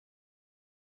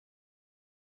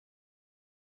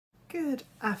Good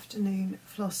afternoon,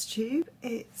 Flosstube.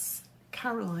 It's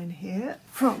Caroline here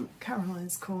from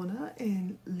Caroline's Corner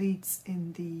in Leeds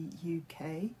in the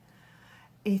UK.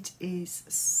 It is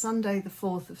Sunday the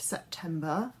 4th of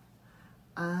September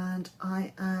and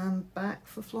I am back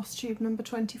for Flosstube number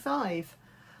 25.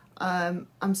 I'm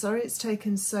sorry it's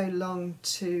taken so long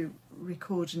to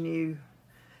record a new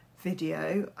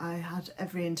video. I had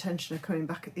every intention of coming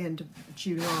back at the end of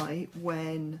July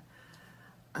when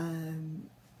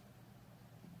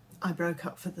I broke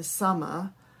up for the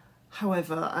summer.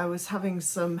 However, I was having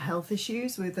some health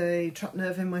issues with a trapped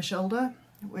nerve in my shoulder,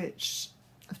 which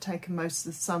I've taken most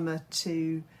of the summer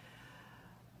to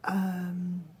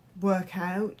work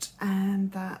out,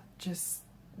 and that just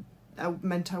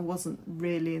meant I wasn't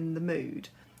really in the mood.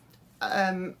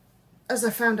 As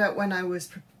I found out when I was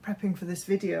prepping for this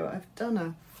video, I've done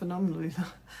a phenomenally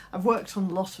I've worked on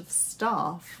a lot of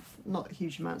stuff, not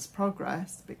huge amounts of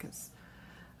progress because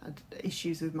I had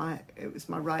issues with my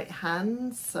right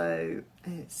hand, so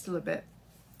it's still a bit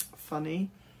funny,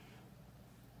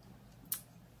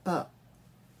 but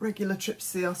regular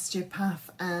trips to the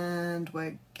osteopath and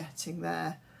we're getting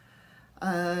there.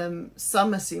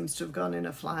 Summer seems to have gone in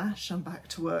a flash. I'm back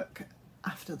to work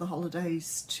after the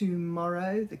holidays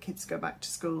tomorrow. The kids go back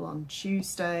to school on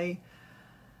Tuesday,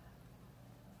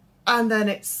 and then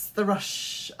it's the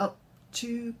rush up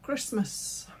to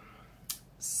Christmas.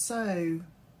 So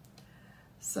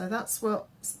that's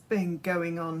what's been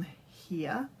going on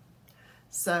here.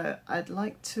 So I'd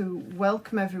like to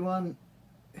welcome everyone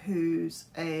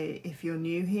if you're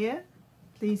new here,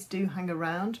 please do hang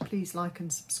around. Please like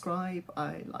and subscribe.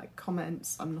 I like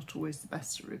comments. I'm not always the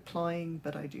best at replying,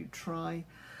 but I do try.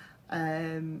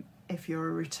 If you're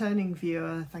a returning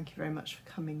viewer, thank you very much for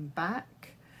coming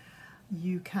back.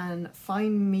 You can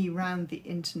find me around the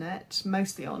internet,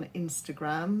 mostly on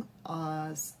Instagram,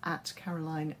 as at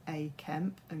Caroline A.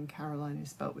 Kemp, and Caroline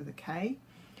is spelt with a K.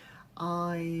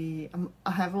 I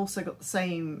have also got the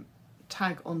same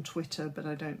tag on Twitter, but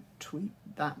I don't tweet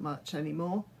that much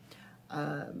anymore.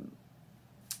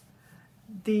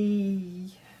 The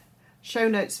show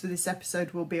notes for this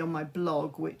episode will be on my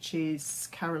blog, which is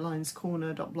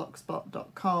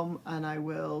carolinescorner.blogspot.com, and I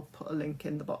will put a link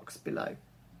in the box below.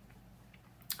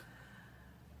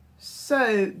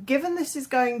 So, given this is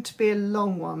going to be a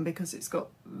long one because it's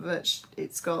got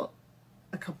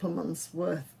a couple of months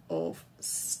worth of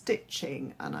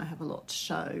stitching and I have a lot to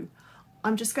show,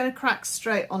 I'm just going to crack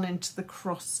straight on into the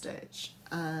cross stitch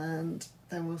and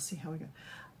then we'll see how we go.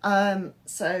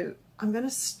 So I'm going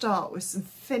to start with some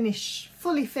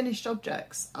fully finished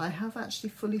objects. I have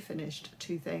actually fully finished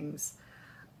two things.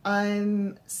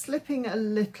 I'm slipping a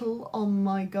little on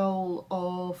my goal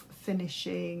of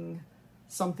finishing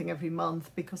something every month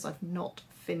because I've not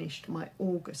finished my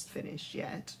August finish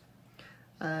yet.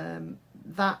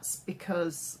 That's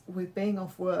because with being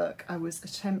off work I was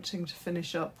attempting to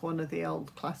finish up one of the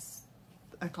old class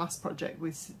project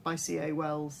by C.A.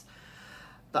 Wells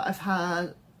that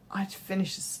I'd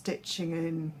finished the stitching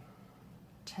in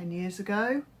 10 years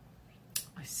ago.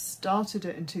 I started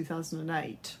it in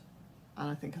 2008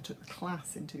 and I think I took the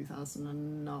class in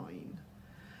 2009.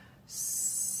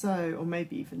 So, or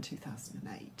maybe even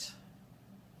 2008.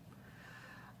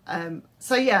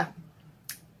 So yeah,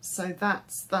 so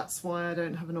that's why I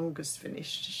don't have an August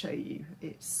finish to show you.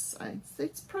 It's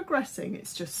progressing.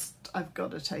 It's just I've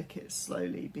got to take it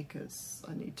slowly because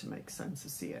I need to make sense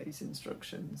of CA's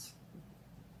instructions.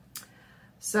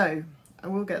 So I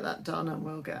will get that done and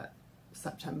we'll get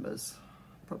September's.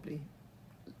 Probably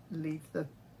leave the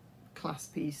class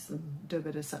piece and do a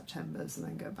bit of September's and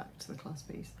then go back to the class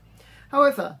piece.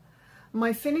 However,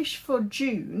 my finish for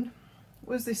June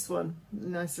was this one,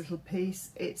 nice little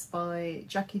piece. It's by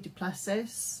Jackie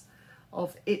Duplessis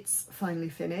of It's Finally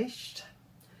Finished.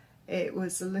 It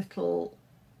was a little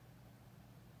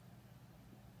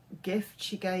gift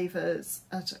she gave us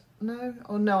at,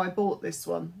 I bought this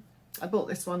one. I bought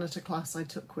this one at a class I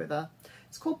took with her.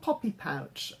 It's called Poppy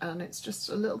Pouch and it's just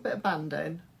a little bit of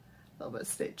banding, a little bit of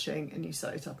stitching, and you sew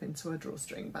it up into a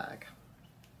drawstring bag.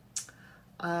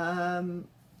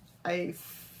 I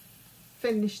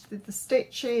finished the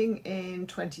stitching in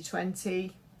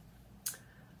 2020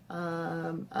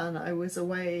 and I was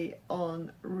away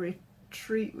on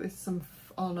retreat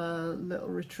on a little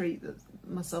retreat that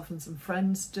myself and some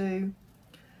friends do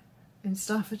in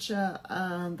Staffordshire,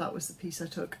 and that was the piece I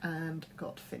took and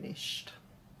got finished.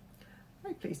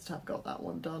 Very pleased to have got that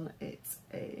one done. It's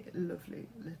a lovely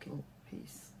little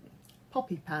piece.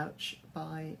 Poppy Pouch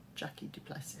by Jackie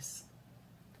Duplessis.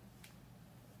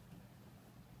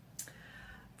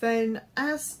 Then,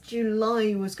 as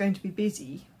July was going to be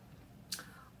busy,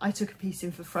 I took a piece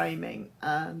in for framing,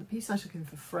 and the piece I took in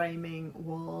for framing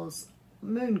was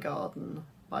Moon Garden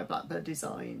by Blackbird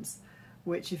Designs,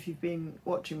 which if you've been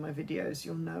watching my videos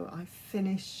you'll know I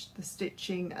finished the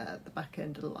stitching at the back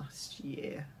end of last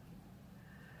year.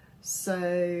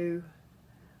 So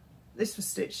this was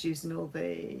stitched using all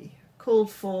the called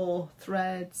for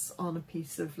threads on a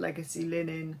piece of legacy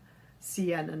linen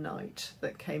Sienna Night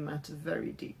that came out of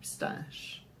very deep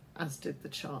stash, as did the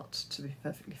chart, to be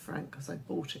perfectly frank, because I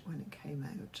bought it when it came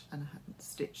out and I hadn't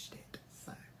stitched it.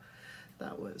 So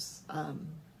that was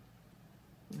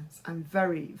yes, I'm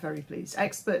very, very pleased.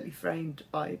 Expertly framed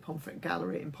by Pomfret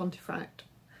Gallery in Pontefract,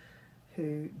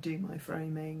 who do my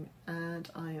framing, and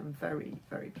I am very,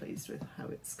 very pleased with how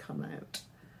it's come out.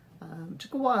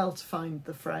 Took a while to find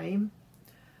the frame.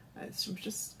 It's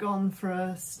just gone for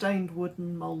a stained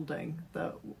wooden moulding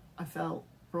that I felt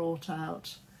brought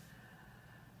out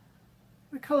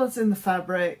the colours in the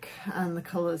fabric and the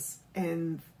colours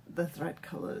in the thread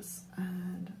colours,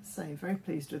 and say very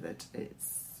pleased with it.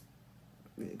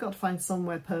 We've got to find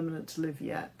somewhere permanent to live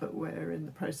yet, but we're in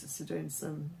the process of doing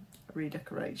some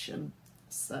redecoration,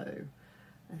 so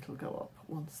it'll go up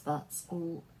once that's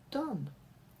all done.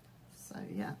 So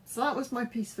yeah, so that was my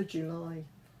piece for July,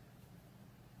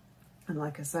 and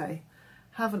like I say,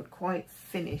 haven't quite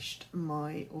finished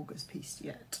my August piece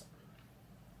yet.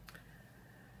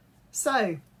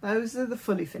 So those are the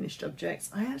fully finished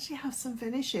objects. I actually have some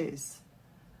finishes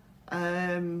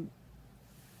that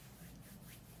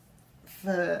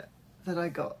I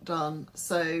got done.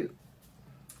 So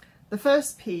the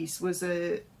first piece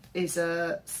is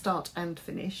a start and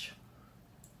finish.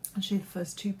 Actually, the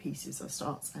first two pieces are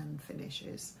starts and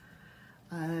finishes.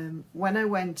 When I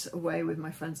went away with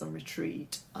my friends on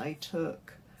retreat, I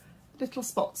took a little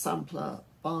spot sampler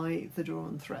by the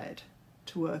Drawn Thread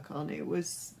to work on.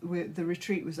 The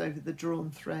retreat was over the Drawn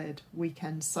Thread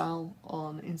Weekend Sal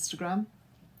on Instagram.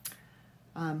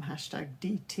 Hashtag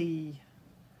DT.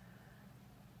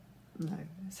 No,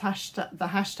 it's the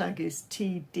hashtag is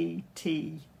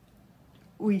TDT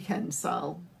Weekend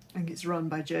Sal. I think it's run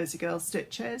by Jersey Girl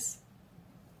Stitches.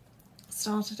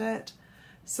 Started it.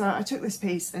 So I took this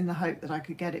piece in the hope that I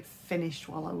could get it finished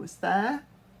while I was there.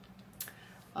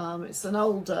 It's an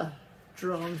older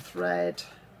Drawn Thread.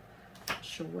 Not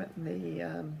sure when the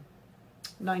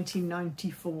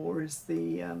 1994 is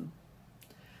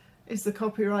the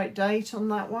copyright date on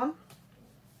that one.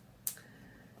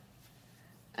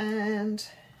 And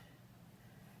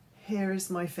here is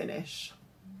my finish.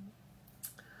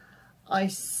 I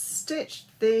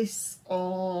stitched this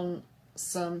on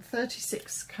some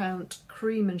 36 count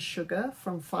cream and sugar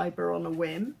from Fibre on a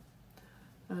Whim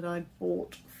that I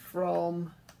bought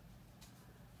from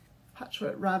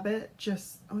Patchwork Rabbit,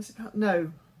 Peakside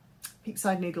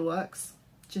Needleworks,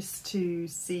 just to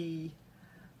see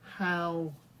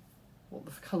what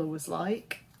the colour was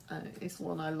like. It's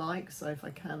one I like, so if I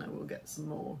can I will get some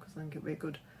more because I think it'll be a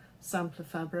good sampler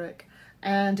fabric,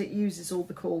 and it uses all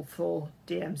the called for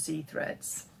DMC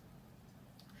threads.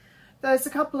 There's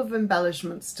a couple of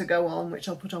embellishments to go on which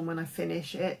I'll put on when I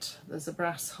finish it. There's a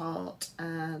brass heart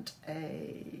and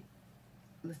a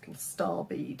little star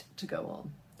bead to go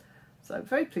on. So I'm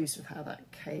very pleased with how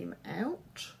that came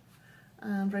out,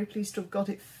 and very pleased to have got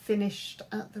it finished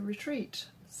at the retreat.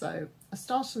 So a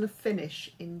start and a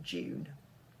finish in June.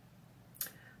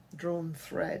 Drawn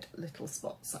Thread little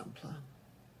spot sampler.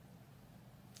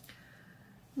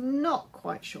 Not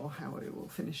quite sure how I will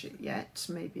finish it yet.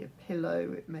 Maybe a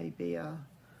pillow, it may be a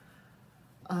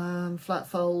flat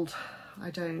fold. I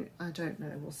don't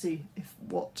know. We'll see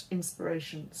what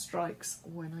inspiration strikes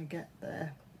when I get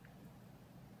there.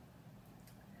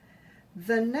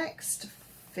 The next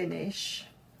finish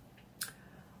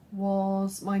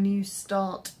was my new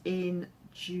start in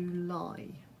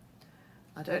July.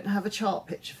 I don't have a chart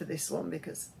picture for this one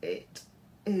because it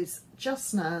is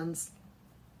just Nan's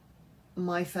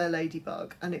My Fair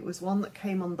Ladybug, and it was one that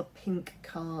came on the pink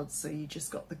card, so you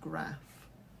just got the graph.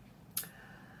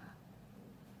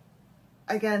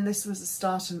 Again, this was a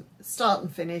start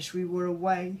and finish. We were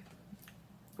away.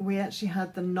 We actually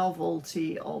had the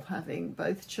novelty of having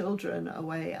both children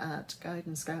away at Guide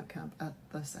and Scout Camp at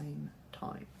the same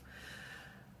time.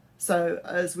 So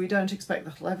as we don't expect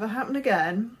that'll ever happen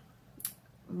again,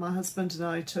 my husband and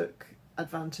I took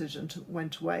advantage and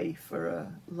went away for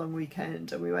a long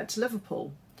weekend, and we went to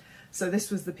Liverpool. So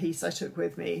this was the piece I took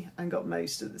with me and got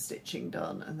most of the stitching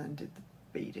done, and then did the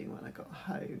beading when I got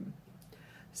home.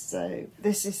 So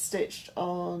this is stitched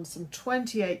on some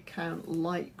 28 count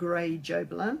light grey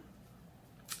Jobelin,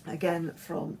 again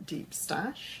from Deep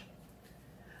Stash,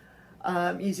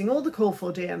 using all the call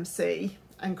for DMC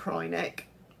and Kryneck.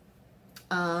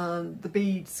 and the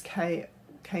beads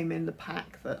came in the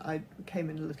pack that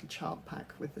came in a little chart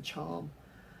pack with the charm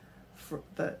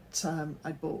that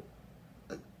I bought,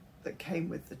 that came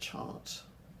with the chart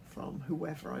from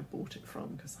whoever I bought it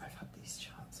from, because I've had these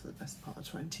charts for the best part of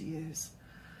 20 years.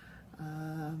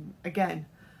 Again,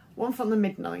 one from the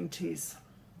mid-90s,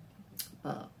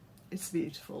 but it's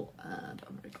beautiful and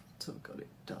I'm very glad to have got it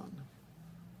done.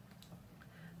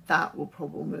 That will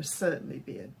probably most certainly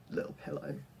be a little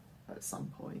pillow at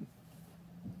some point.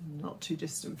 Not too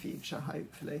distant future,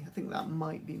 hopefully. I think that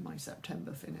might be my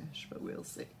September finish, but we'll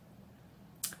see.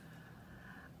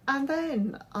 And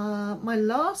then my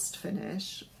last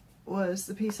finish was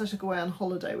the piece I took away on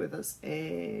holiday with us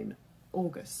in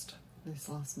August, this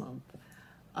last month.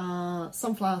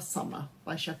 Sunflower Summer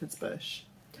by Shepherd's Bush.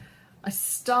 I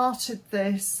started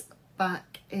this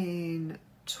back in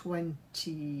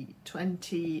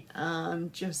 2020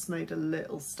 and just made a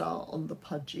little start on the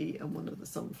pudgy and one of the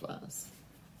sunflowers.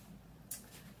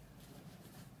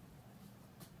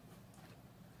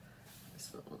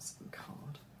 This one was some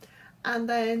card. And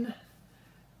then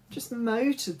just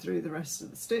motored through the rest of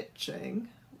the stitching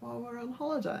while we're on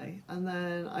holiday. And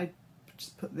then I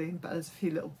just put there's a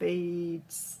few little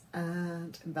beads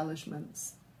and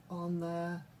embellishments on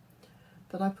there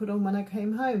that I put on when I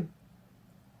came home.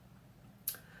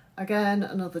 Again,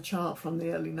 another chart from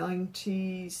the early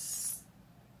 90s,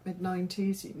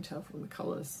 mid-90s. You can tell from the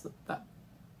colours that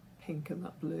pink and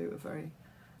that blue are very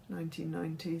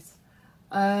 1990s.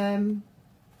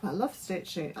 I love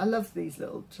stitching. I love these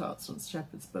little charts on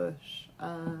Shepherd's Bush,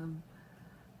 and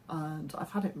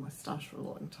I've had it in my stash for a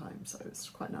long time, so it's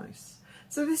quite nice.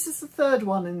 So this is the third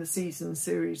one in the season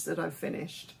series that I've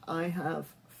finished. I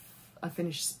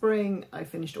finished spring, I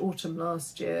finished autumn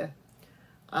last year,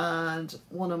 and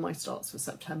one of my starts for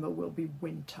September will be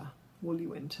winter, woolly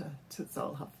winter, so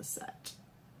I'll have the set.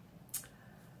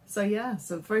 So yeah,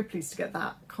 so very pleased to get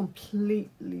that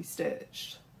completely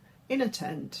stitched in a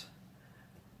tent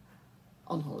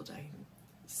on holiday.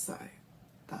 So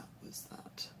that was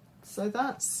that. So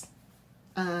that's,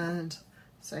 and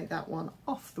say that one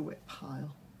off the whip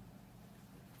pile.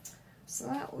 So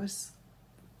that was,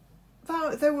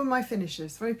 they were my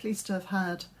finishes. Very pleased to have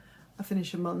had a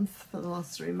finish a month for the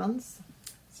last 3 months.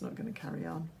 It's not going to carry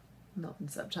on, not in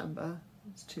September.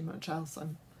 There's too much else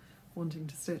I'm wanting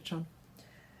to stitch on.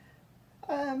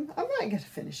 I might get a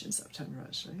finish in September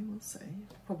actually, we'll see.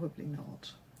 Probably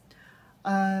not.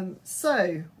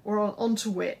 So we're on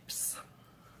to whips.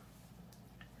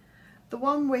 The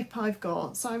one whip I've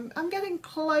got, so I'm getting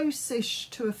close-ish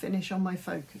to a finish on my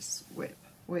focus whip,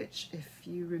 which, if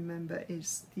you remember,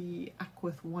 is the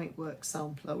Aquith Whitework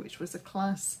Sampler, which was a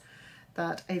class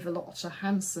that Eva-Lotta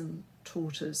Hansen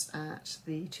taught us at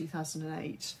the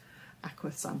 2008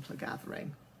 Aquith Sampler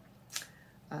Gathering,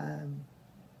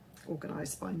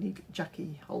 organised by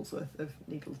Jackie Holsworth of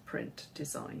Needle Print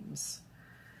Designs.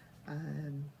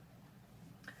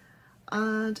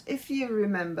 And if you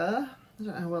remember, I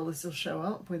don't know how well this will show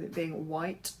up with it being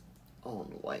white on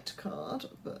white card,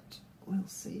 but we'll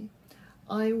see.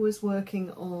 I was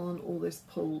working on all this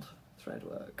pulled thread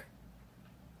work,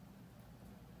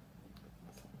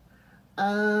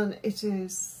 and it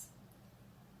is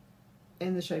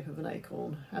in the shape of an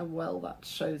acorn. How well that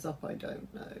shows up, I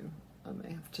don't know. I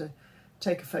may have to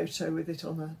take a photo with it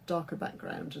on a darker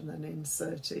background and then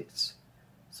insert it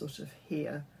sort of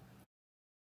here.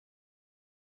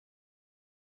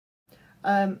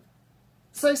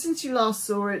 So since you last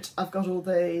saw it, I've got all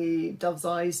the dove's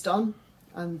eyes done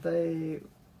and the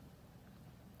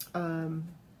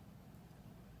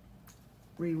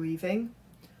reweaving,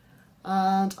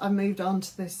 and I moved on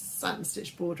to this satin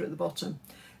stitch border at the bottom.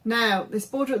 Now this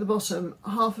border at the bottom,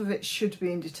 half of it should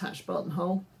be in detached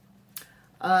buttonhole,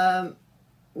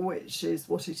 which is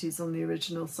what it is on the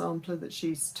original sampler that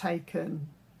she's taken,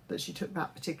 that she took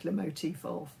that particular motif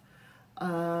of.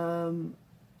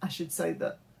 I should say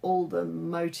that all the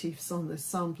motifs on this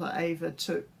sampler, Ava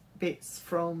took bits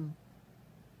from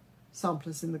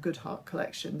samplers in the Goodheart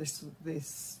collection.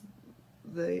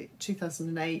 The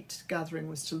 2008 gathering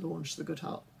was to launch the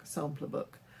Goodheart sampler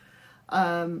book,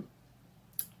 and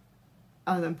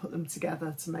then put them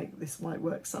together to make this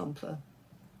whitework sampler.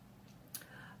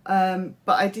 But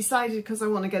I decided, because I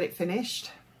want to get it finished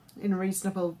in a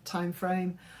reasonable time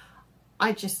frame,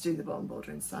 I just do the bottom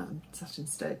border in satin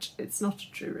stitch. It's not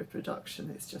a true reproduction,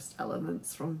 it's just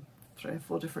elements from 3 or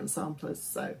 4 different samplers.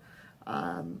 So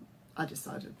I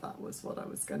decided that was what I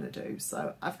was going to do.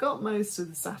 So I've got most of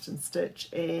the satin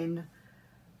stitch in.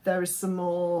 There is some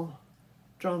more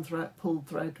drawn thread, pulled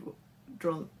thread,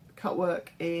 drawn cut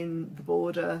work in the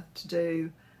border to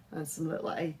do, and some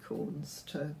little acorns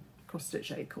to cross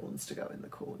stitch acorns to go in the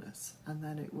corners, and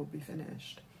then it will be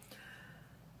finished.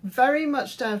 Very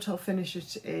much doubt I'll finish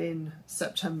it in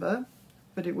September,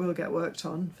 but it will get worked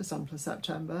on for Sampler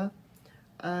September.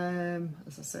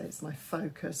 As I say, it's my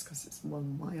focus because it's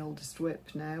my oldest whip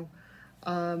now.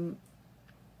 But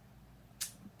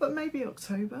maybe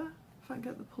October, if I can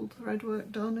get the pull thread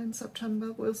work done in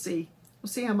September. We'll see. We'll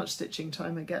see how much stitching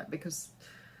time I get, because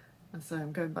as I say,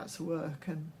 I'm going back to work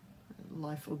and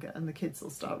life will get, and the kids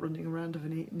will start running around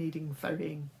and needing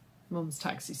ferrying. Mum's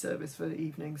taxi service for the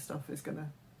evening stuff is going to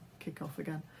kick off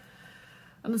again.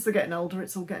 And as they're getting older,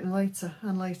 it's all getting later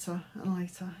and later and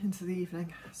later into the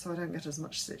evening, so I don't get as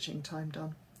much stitching time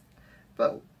done.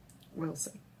 But we'll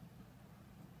see.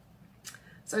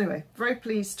 So anyway, very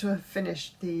pleased to have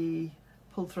finished the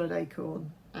pull thread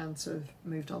acorn and to have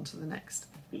moved on to the next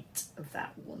bit of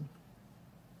that one.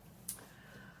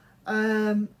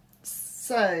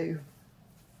 So,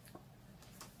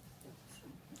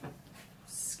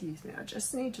 excuse me, I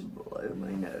just need to blow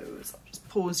my nose. I'll just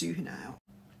pause you now.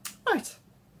 Right,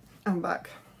 I'm back,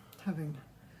 having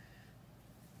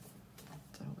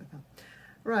dealt with that.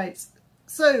 Right,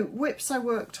 so whips I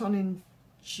worked on in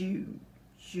June.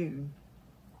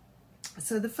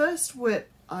 So the first whip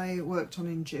I worked on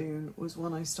in June was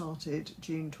one I started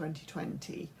June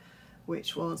 2020,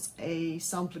 which was a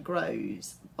Sampler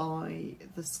Grows by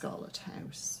the Scarlet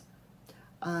House.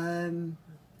 I'm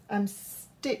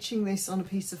stitching this on a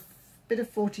bit of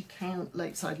 40 count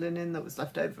lakeside linen that was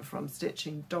left over from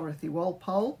stitching Dorothy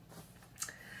Walpole,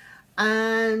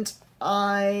 and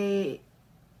I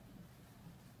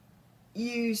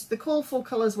used the call for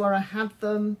colours where I had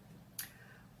them.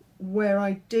 Where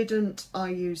I didn't, I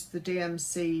used the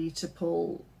DMC to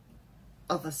pull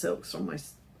other silks from my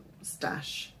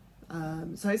stash.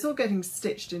 So it's all getting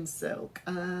stitched in silk,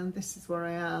 and this is where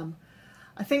I am.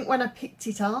 I think when I picked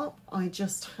it up, I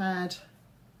just had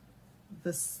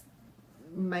this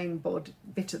main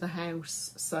bit of the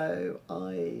house, so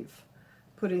I've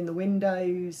put in the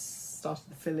windows, started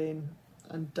the fill-in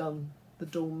and done the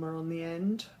dormer on the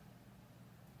end.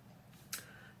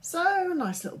 So,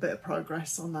 nice little bit of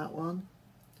progress on that one.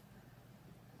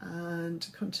 And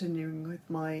continuing with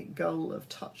my goal of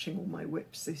touching all my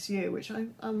whips this year, which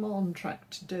I'm on track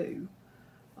to do.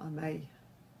 I may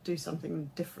do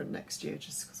something different next year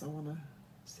just because I want to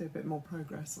see a bit more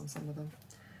progress on some of them.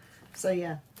 So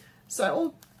yeah, so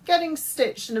all getting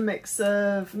stitched in a mix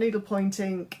of needlepoint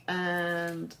ink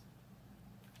and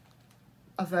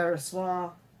a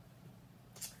Versoir.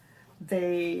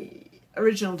 The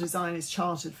original design is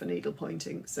charted for needlepoint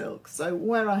ink silk, so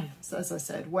as I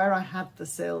said, where I had the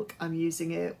silk, I'm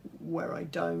using it. Where I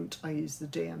don't, I use the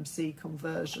DMC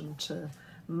conversion to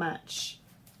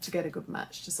get a good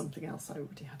match to something else I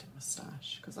already had in my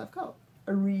stash, because I've got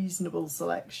a reasonable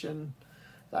selection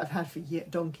that I've had for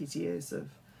donkey's years of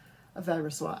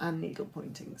Versoir and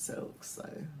needlepoint ink silk, so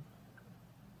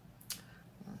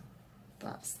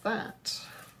that's that.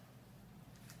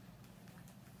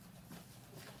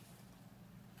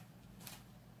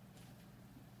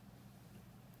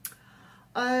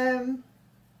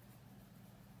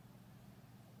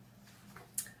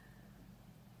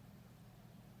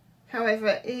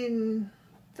 However, in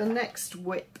the next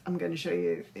whip I'm going to show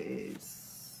you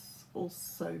is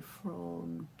also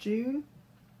from June.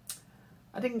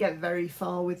 I didn't get very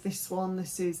far with this one.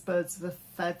 This is Birds of a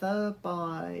Feather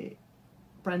by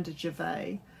Brenda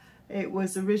Gervais. It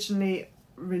was originally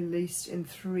released in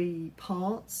 3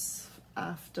 parts.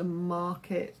 After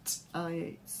market,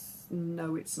 I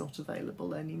know it's not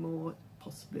available anymore,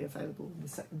 possibly available in the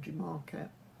secondary market.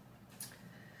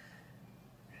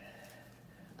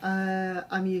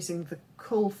 I'm using the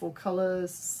call for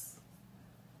colours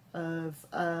of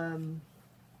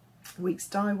Weeks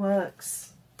Dye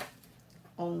Works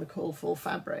on the call for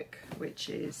fabric, which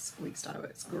is Weeks Dye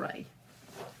Works Grey.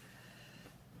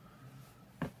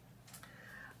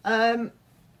 I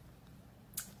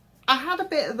had a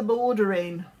bit of the border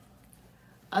in,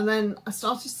 and then I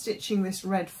started stitching this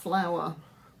red flower,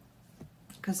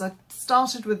 because I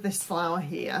started with this flower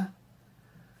here.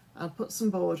 I put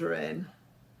some border in,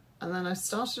 and then I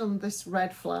started on this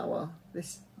red flower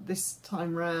this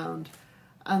time round,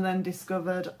 and then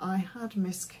discovered I had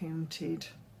miscounted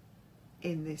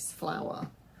in this flower.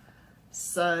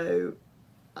 So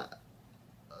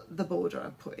the border I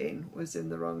put in was in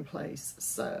the wrong place,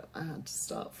 so I had to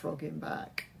start frogging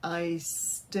back. I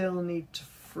still need to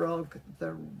frog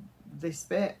this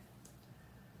bit,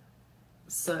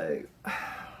 so I'll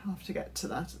have to get to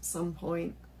that at some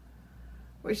point,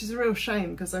 which is a real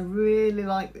shame because I really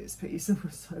like this piece and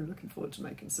was so looking forward to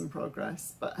making some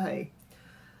progress. But hey,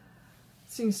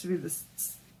 it seems to be this,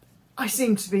 I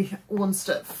seem to be one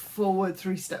step forward,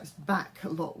 3 steps back a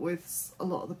lot with a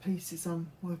lot of the pieces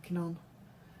I'm working on.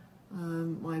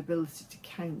 My ability to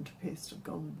count appears to have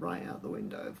gone right out the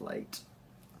window of late.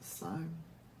 So,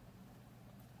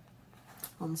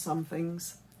 on some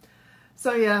things.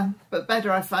 So yeah, but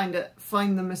better I find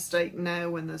the mistake now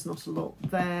when there's not a lot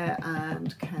there,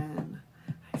 and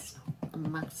it's not a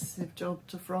massive job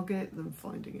to frog it than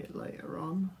finding it later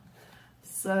on.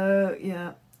 So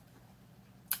yeah,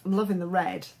 I'm loving the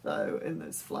red though in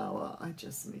this flower. I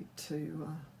just need to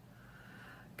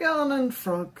go on and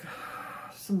frog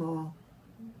some more.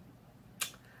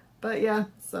 But yeah,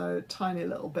 so tiny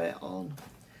little bit on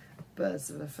Birds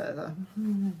of a Feather.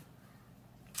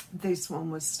 This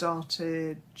one was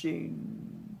started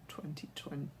June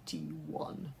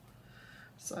 2021,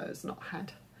 so it's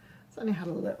only had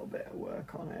a little bit of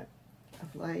work on it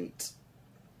of late.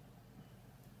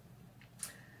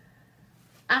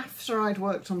 After I'd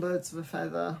worked on Birds of a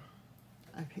Feather,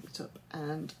 I picked up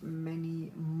And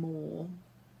Many More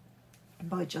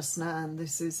by Just Nan.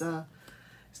 This is a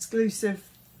exclusive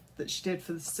that she did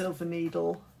for the Silver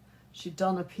Needle. She'd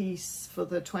done a piece for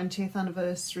the 20th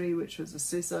anniversary, which was a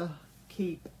scissor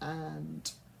keep and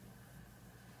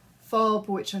fob,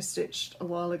 which I stitched a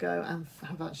while ago and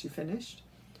have actually finished.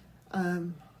 I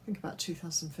think about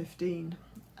 2015.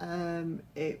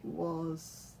 It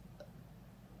was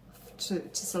to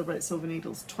celebrate Silver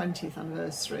Needle's 20th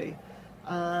anniversary.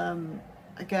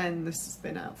 Again, this has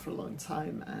been out for a long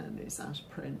time and it's out of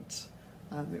print.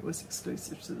 It was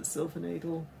exclusive to the Silver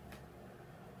Needle.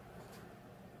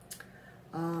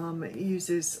 It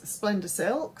uses Splendor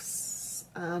silks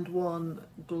and one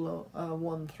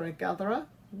thread gatherer.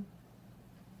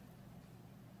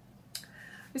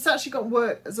 It's actually got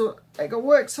work. It got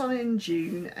worked on in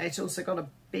June. It also got a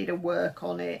bit of work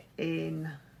on it in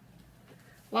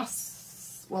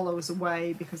while I was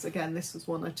away, because again this was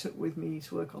one I took with me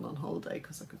to work on holiday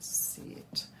because I could see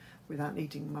it without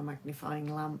needing my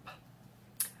magnifying lamp.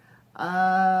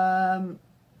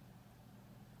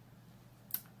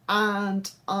 And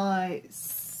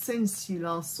since you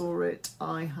last saw it,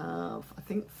 I have, I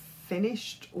think,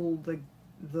 finished all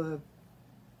the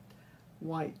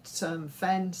white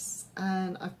fence,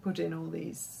 and I've put in all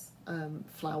these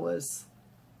flowers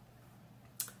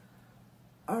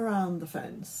around the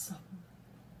fence.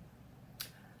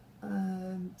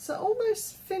 So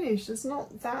almost finished. There's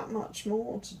not that much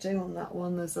more to do on that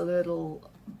one. There's a little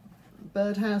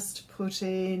birdhouse to put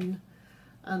in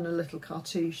and a little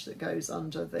cartouche that goes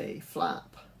under the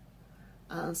flap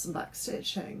and some back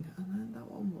stitching, and then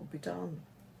that one will be done.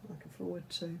 Looking forward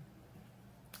to.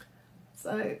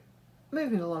 So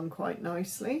moving along quite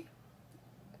nicely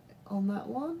on that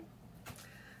one,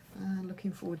 and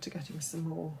looking forward to getting some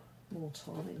more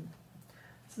time.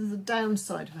 So there's a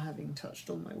downside of having touched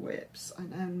on my whips. I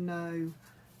now know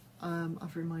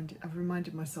I've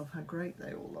reminded myself how great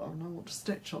they all are, and I want to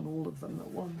stitch on all of them at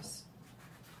once.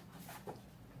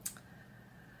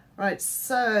 Right,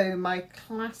 so my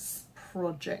class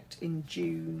project in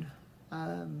June,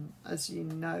 as you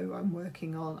know,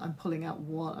 I'm pulling out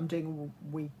I'm doing a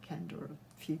weekend or a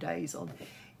few days on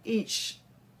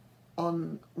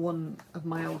one of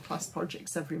my old class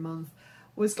projects every month,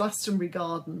 was Glastonbury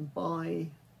Garden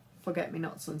by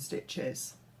Forget-Me-Nots and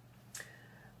Stitches.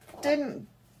 Didn't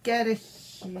get a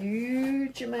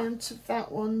huge amount of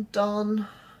that one done.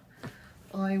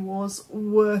 I was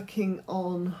working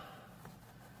on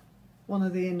one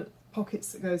of the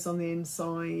pockets that goes on the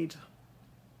inside.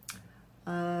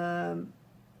 I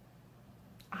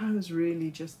was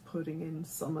really just putting in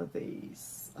some of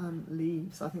these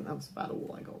leaves. I think that was about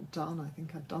all I got done. I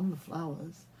think I'd done the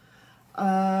flowers.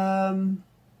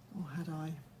 Or had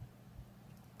I?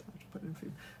 Put in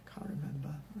food. Can't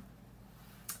remember.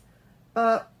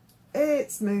 But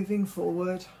it's moving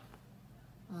forward.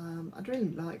 I'd really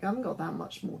like. I haven't got that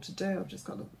much more to do. I've just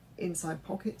got inside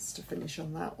pockets to finish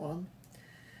on that one,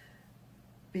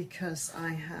 because I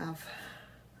have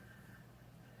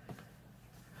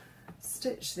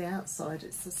stitched the outside.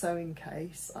 It's the sewing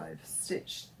case. I've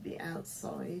stitched the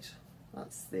outside.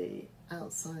 That's the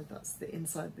outside. That's the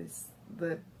inside.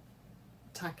 The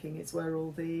tacking is where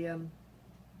all the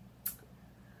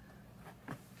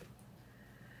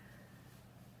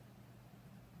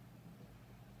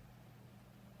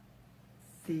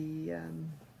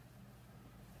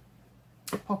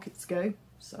pockets go.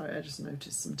 Sorry, I just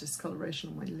noticed some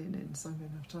discoloration on my linen, so I'm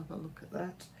going to have a look at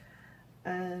that.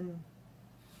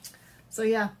 So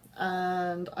yeah,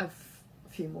 and I've a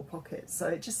few more pockets, so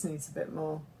it just needs a bit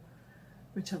more.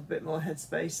 We'd have a bit more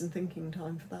headspace and thinking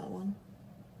time for that one.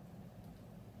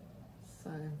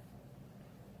 So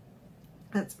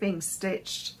that's being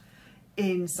stitched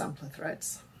in sampler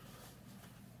threads.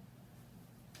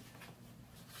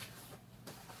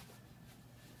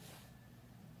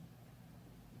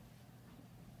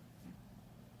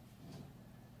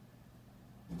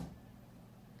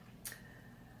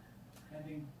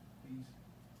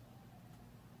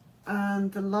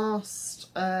 And the last,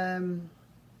 I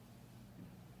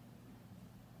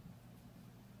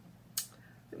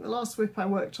think the last whip I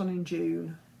worked on in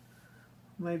June,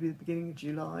 maybe the beginning of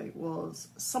July, was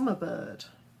Summer Bird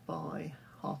by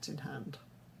Heart in Hand.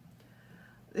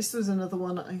 This was another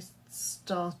one I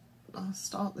start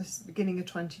this beginning of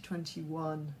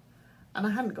 2021, and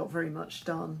I hadn't got very much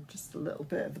done, just a little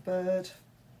bit of the bird,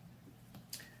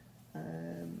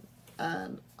 and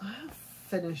I have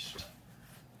finished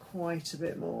quite a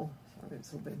bit more. Sorry,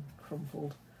 it's all been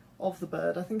crumpled of the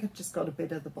bird. I think I've just got a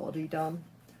bit of the body done,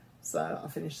 so I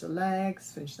finished the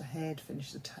legs, finished the head,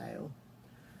 finished the tail,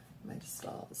 made a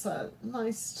start. So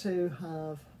nice to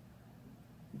have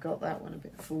got that one a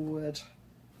bit forward.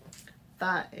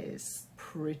 That is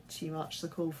pretty much the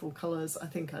call for colours. I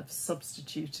think I've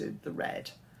substituted the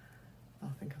red. I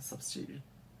think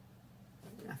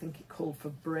it called for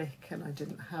brick and I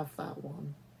didn't have that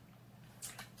one.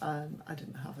 I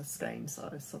didn't have a skein, so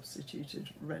I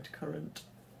substituted red currant,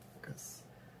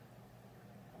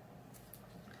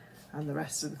 and the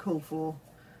rest of the call for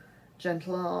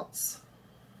gentle arts.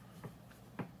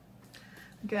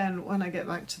 Again, when I get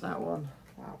back to that one,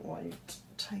 that won't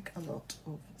take a lot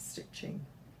of stitching.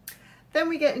 Then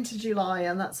we get into July,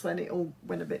 and that's when it all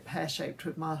went a bit pear-shaped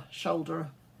with my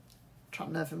shoulder,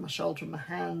 nerve in my shoulder and my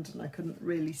hand, and I couldn't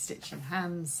really stitch in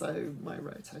hand, so my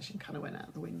rotation kind of went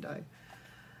out the window.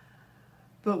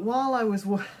 But while I was,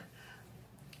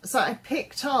 so I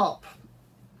picked up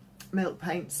Milk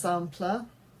Paint Sampler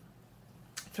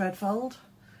Threadfold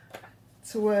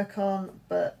to work on,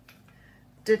 but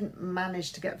didn't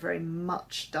manage to get very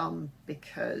much done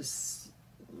because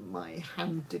my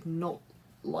hand did not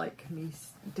like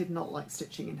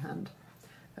stitching in hand.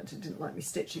 In fact, it didn't like me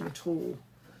stitching at all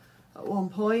at one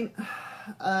point.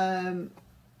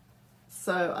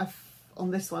 So on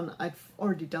this one, I've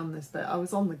already done this bit. I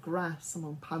was on the grass, I'm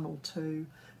on panel 2.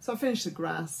 So I finished the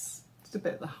grass, did a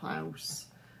bit of the house,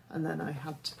 and then I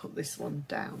had to put this one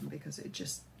down because it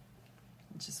just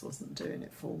wasn't doing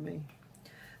it for me.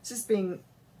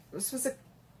 This was a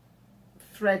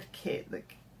thread kit that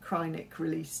Krynic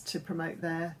released to promote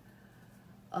their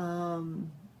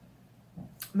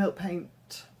Milk Paint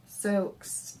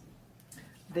Silks.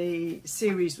 The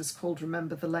series was called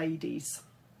Remember the Ladies.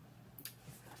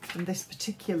 And this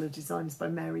particular design is by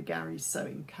Mary Gary's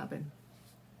Sewing Cabin.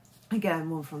 Again,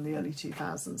 one from the early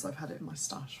 2000s. I've had it in my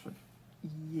stash for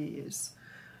years.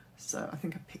 So I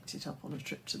think I picked it up on a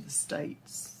trip to the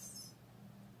States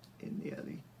in the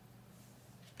early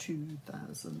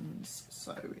 2000s.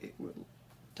 So it will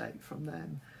date from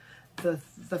then. The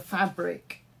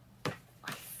fabric,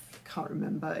 I can't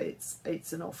remember.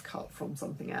 It's an offcut from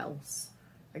something else.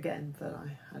 Again, that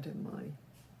I had in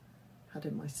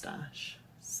my stash.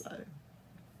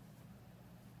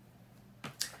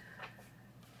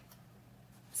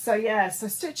 So yeah, so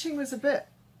stitching was a bit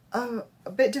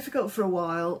difficult for a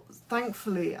while.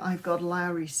 Thankfully, I've got a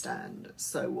Lowry stand.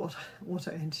 So what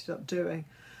I ended up doing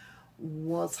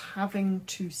was having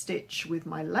to stitch with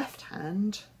my left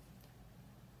hand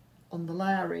on the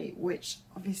Lowry, which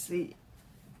obviously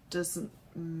doesn't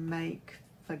make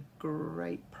for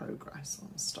great progress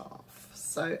on staff.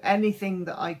 So anything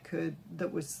that I could,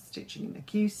 that was stitching in a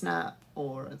Q-snap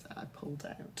or that I pulled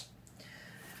out.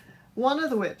 One of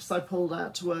the whips I pulled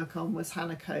out to work on was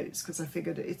Hannah Coates, because I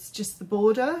figured it's just the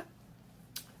border.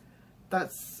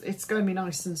 It's going to be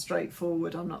nice and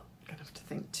straightforward. I'm not going to have to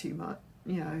think too much,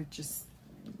 you know, just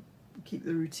keep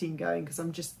the routine going, because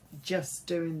I'm just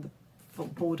doing the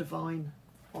border vine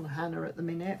on Hannah at the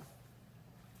minute.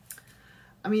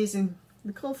 I'm using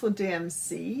the call for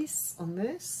DMCs on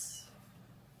this.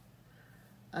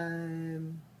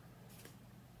 And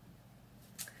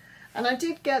I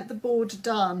did get the border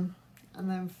done and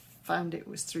then found it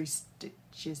was 3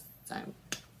 stitches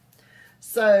out.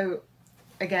 So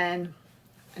again,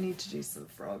 I need to do some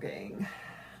frogging.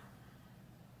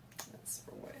 That's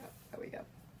the wrong way up. There we go.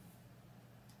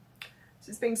 So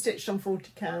it's being stitched on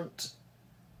 40 count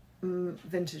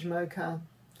vintage mocha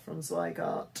from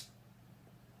Zweigart.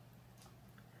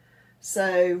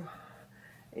 So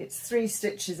it's 3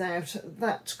 stitches out at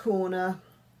that corner.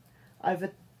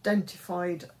 I've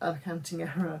identified a counting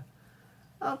error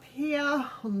up here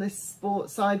on this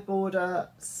side border,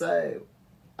 so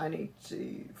I need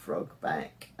to frog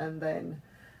back and then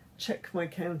check my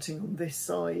counting on this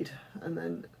side and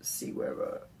then see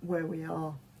where we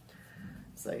are.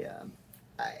 So yeah,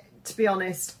 to be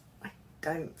honest, I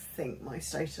don't think my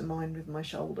state of mind with my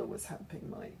shoulder was helping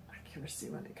my accuracy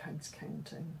when it came to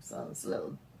counting, so I was a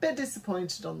little bit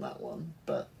disappointed on that one,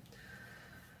 but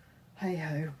hey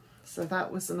ho. So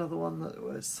that was another one that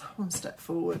was one step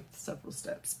forward, several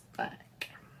steps back.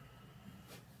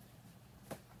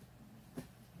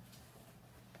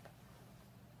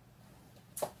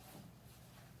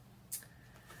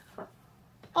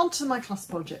 On to my class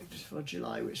project for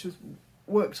July, which was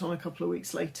worked on a couple of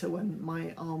weeks later when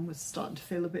my arm was starting to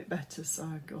feel a bit better, so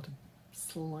I got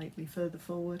slightly further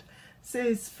forward. This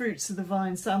is Fruits of the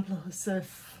Vine Sample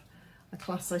Hussif, a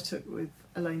class I took with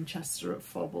Elaine Chester at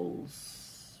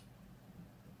Fobbles,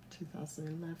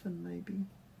 2011 maybe.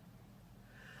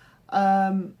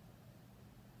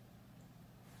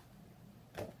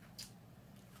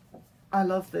 I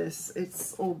love this.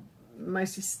 It's all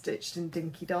mostly stitched in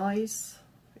dinky dyes.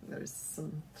 I think there's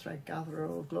some thread gatherer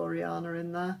or Gloriana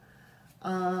in there.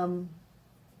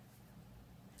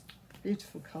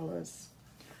 Beautiful colours.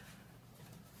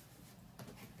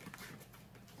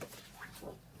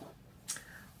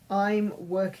 I'm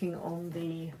working on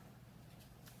the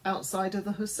outside of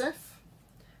the hussif.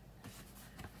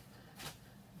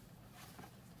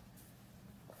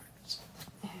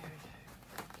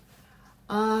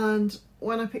 And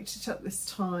when I picked it up this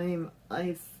time,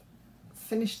 I've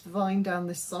finished the vine down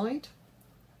this side.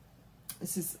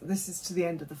 This is to the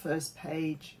end of the first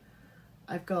page.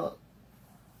 I've got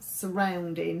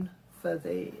surrounding for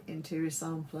the interior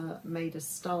sampler, made a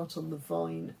start on the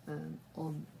vine and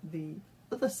on the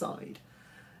other side.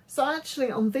 So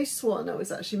actually on this one I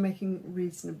was actually making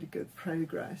reasonably good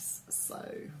progress,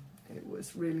 so it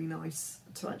was really nice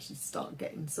to actually start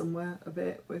getting somewhere a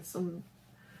bit with some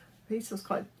piece. I was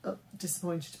quite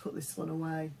disappointed to put this one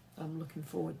away. I'm looking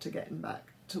forward to getting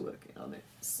back to working on it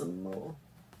some more.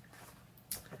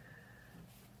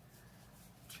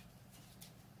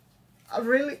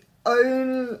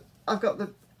 I've got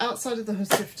the outside of the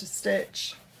hussif to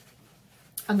stitch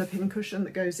and the pin cushion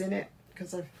that goes in it,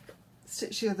 because I've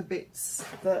stitched the other bits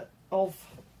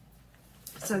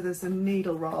so there's a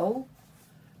needle roll.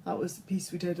 That was the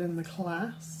piece we did in the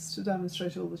class to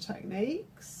demonstrate all the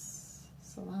techniques,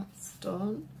 so that's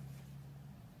done.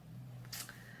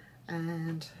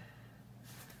 And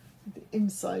the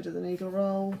inside of the needle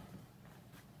roll,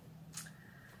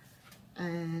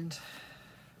 and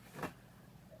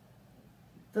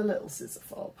the little scissor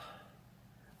fob.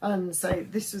 And so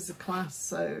this was a class,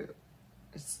 so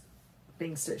it's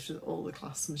being stitched with all the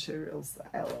class materials that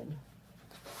Ellen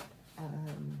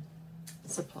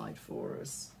supplied for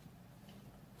us.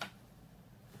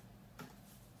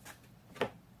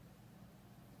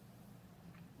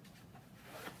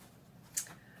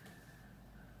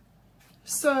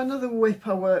 So another whip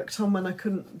I worked on when I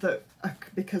couldn't,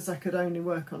 because I could only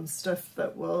work on stuff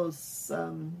that was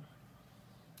on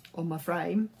my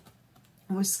frame,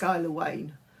 was Skylar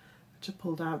Wayne, which I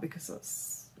pulled out because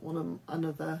that's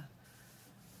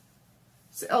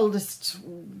it's the oldest.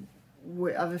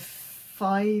 I have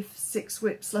 5-6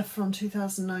 whips left from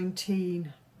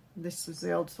 2019. This was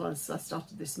the oldest one, so I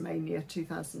started this mania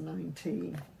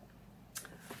 2019.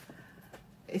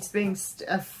 It's being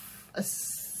a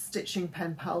stitching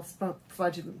pen pal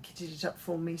provided and kitted it up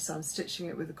for me, so I'm stitching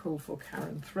it with the Call for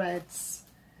Karen threads,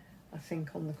 I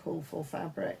think on the Call for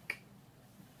fabric.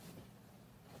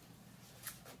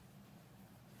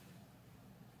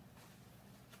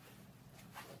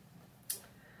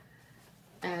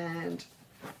 And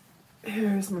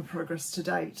here is my progress to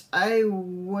date. I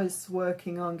was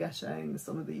working on getting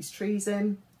some of these trees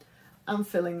in and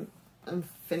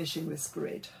finishing this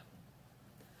grid.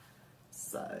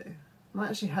 So I'm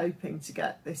actually hoping to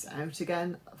get this out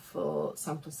again for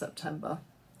Sampler September,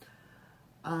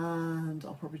 and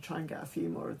I'll probably try and get a few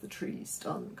more of the trees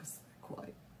done because they're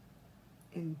quite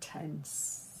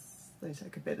intense. They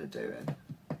take a bit of doing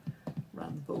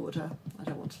around the border. I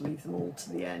don't want to leave them all to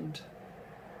the end.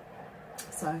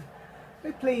 So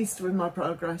we're pleased with my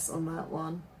progress on that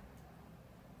one,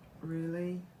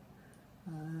 really.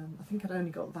 I think I'd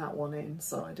only got that one in,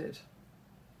 so I did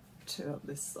 2 up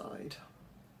this side.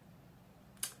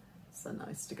 So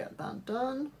nice to get that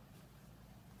done.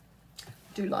 I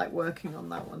do like working on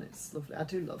that one, it's lovely. I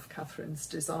do love Catherine's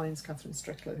designs, Catherine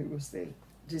Strickler, who was the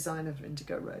designer of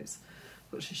Indigo Rose,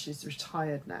 but she's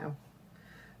retired now.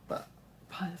 But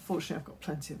fortunately I've got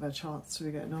plenty of her charts to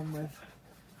be getting on with.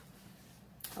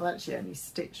 I've actually only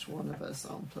stitched one of her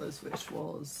samplers, which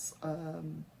was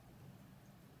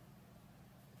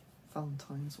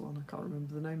Valentine's one. I can't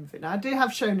remember the name of it. Now I do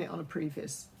have shown it on a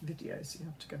previous video, so you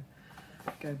have to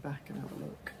go back and have a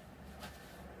look.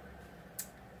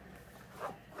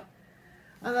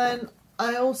 And then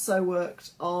I also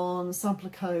worked on Sampler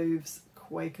Cove's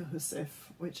Quaker Hussif,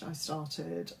 which I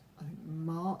started, I think,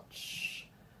 March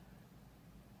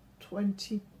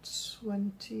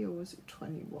 2020, or was it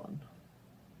 21?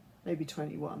 Maybe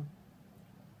 21.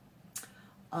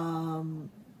 I'm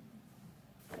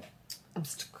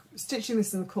stitching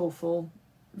this in the call for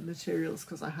materials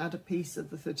because I had a piece of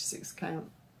the 36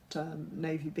 count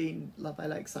navy bean Love by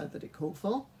Lakeside that it called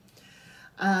for,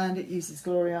 and it uses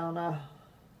Gloriana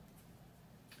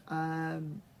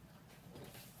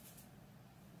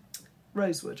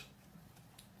rosewood.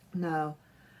 Now,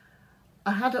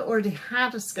 I had already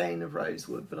had a skein of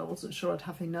rosewood, but I wasn't sure I'd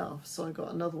have enough, so I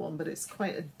got another one, but it's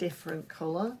quite a different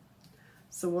colour.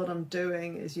 So what I'm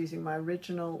doing is using my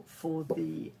original for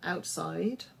the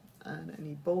outside and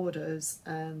any borders,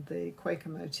 and the Quaker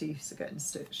motifs are getting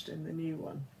stitched in the new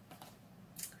one.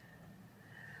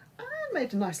 I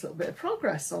made a nice little bit of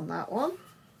progress on that one.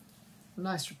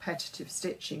 Nice repetitive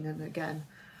stitching, and again,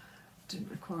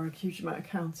 didn't require a huge amount of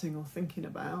counting or thinking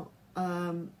about.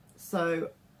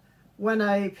 So when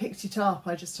I picked it up,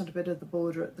 I just had a bit of the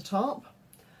border at the top.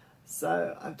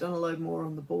 So I've done a load more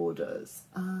on the borders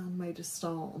and made a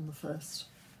start on the first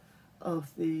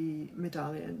of the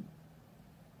medallions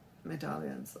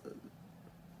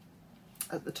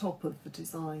at the top of the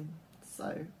design.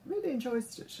 So really enjoyed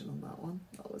stitching on that one.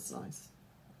 That was nice.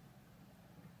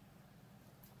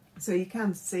 So you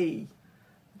can see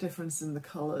the difference in the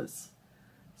colours.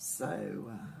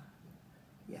 So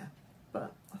yeah,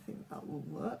 but I think that will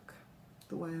work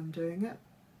the way I'm doing it.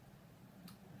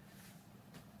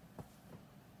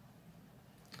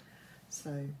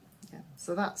 So yeah,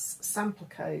 so that's Sampler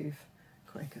Cove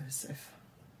Quaker Hussif.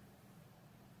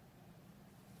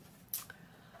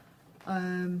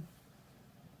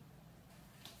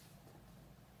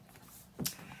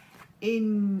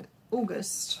 In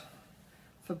August,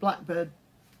 for Blackbird,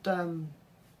 the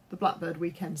Blackbird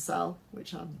weekend sale,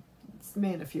 which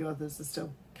me and a few others are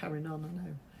still carrying on. I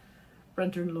know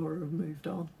Brenda and Laura have moved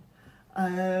on.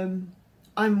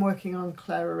 I'm working on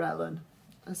Clara Ellen.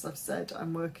 As I've said,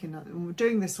 I'm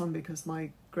doing this one because my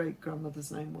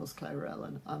great-grandmother's name was Clara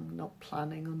Ellen. I'm not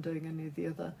planning on doing any of the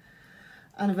other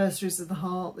Anniversaries of the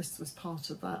Heart. This was part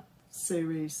of that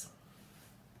series.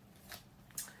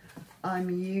 I'm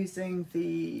using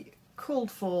the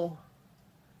called for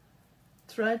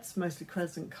threads, mostly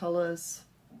crescent colours.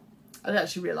 I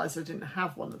actually realised I didn't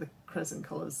have one of the crescent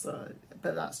colours,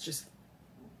 but that's just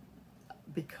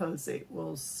because it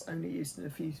was only used in a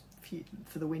few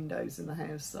for the windows in the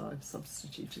house, so I've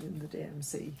substituted in the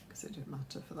DMC because it didn't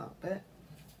matter for that bit.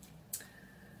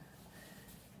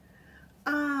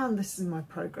 And this is my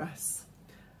progress.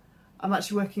 I'm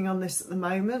actually working on this at the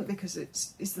moment because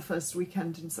it's the first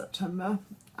weekend in September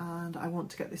and I want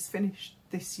to get this finished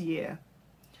this year.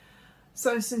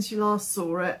 So since you last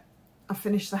saw it, I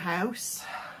finished the house.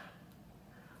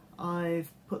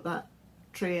 I've put that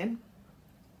tree in.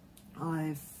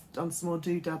 I've done some more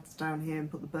doodads down here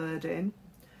and put the bird in.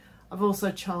 I've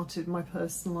also charted my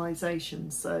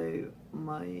personalisation, so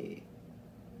my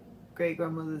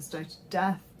great-grandmother's date of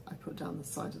death I put down the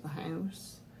side of the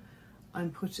house.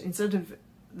 Instead of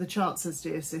the chart says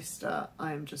Dear Sister,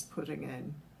 I'm putting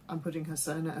her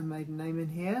surname and maiden name in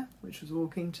here, which was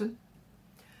Walkington.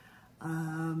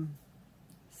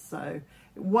 So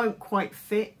it won't quite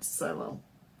fit, so I'll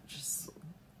just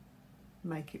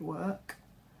make it work.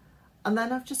 And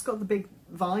then I've just got the big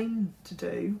vine to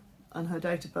do, and her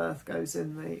date of birth goes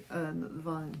in the urn that the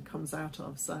vine comes out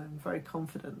of, so I'm very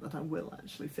confident that I will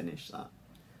actually finish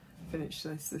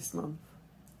this month.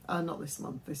 Not this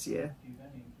month, this year.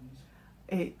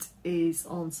 It is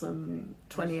on some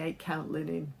 28 count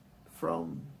linen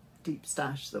from Deep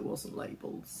Stash that wasn't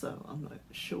labelled, so I'm not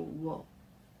sure what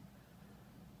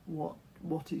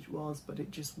it was, but it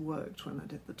just worked when I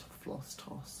did the floss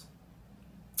toss.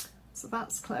 So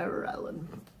that's Clara Ellen.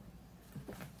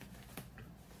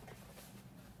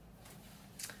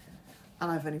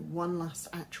 And I've only one last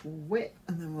actual whip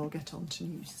and then we'll get on to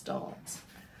new starts.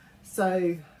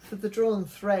 So for the Drawn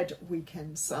Thread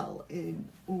weekend sale in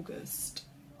August,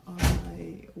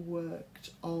 I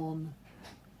worked on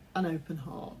an open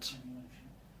heart.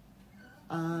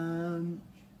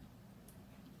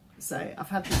 So I've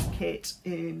had this kit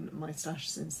in my stash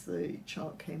since the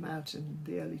chart came out in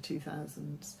the early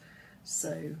 2000s.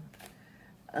 So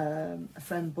a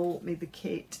friend bought me the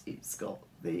kit. It's got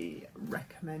the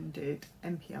recommended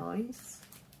MPIs.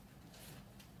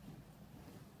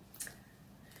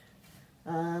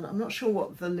 And I'm not sure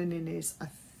what the linen is. I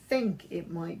think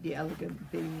it might be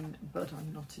Elegant Bean, but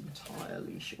I'm not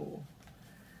entirely sure.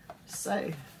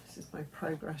 So this is my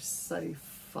progress so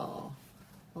far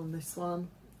on this one.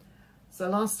 So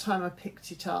last time I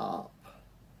picked it up,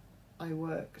 I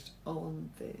worked on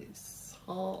this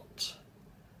heart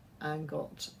and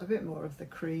got a bit more of the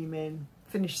cream in.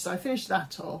 So I finished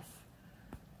that off.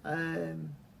 I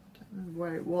don't remember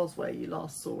where it was where you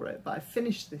last saw it, but I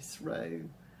finished this row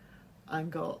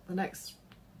and got the next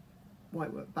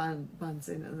white work bands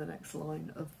in and the next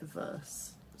line of the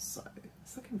verse. So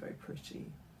it's looking very pretty,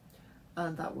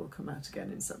 and that will come out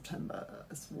again in September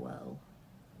as well,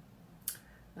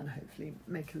 and hopefully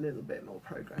make a little bit more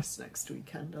progress next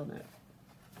weekend on it.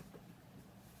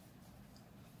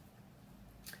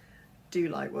 Do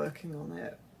like working on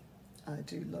it. I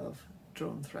do love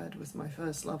drawn thread. Was my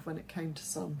first love when it came to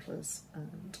samplers,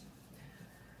 and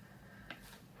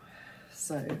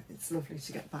so it's lovely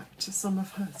to get back to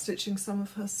stitching some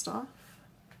of her stuff.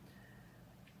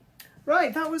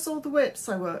 Right, that was all the whips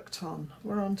I worked on.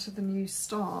 We're on to the new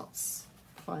starts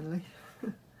finally.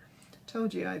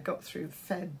 Told you I got through a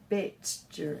fair bit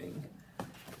during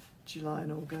July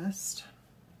and August.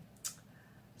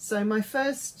 So my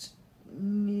final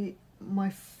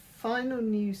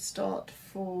new start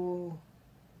for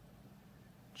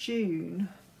June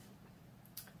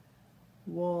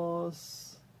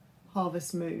was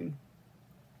Harvest Moon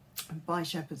by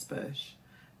Shepherd's Bush.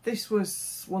 This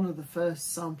was one of the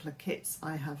first sampler kits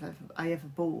I ever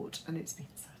bought, and it's been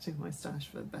sat in my stash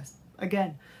for the best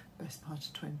part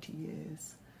of 20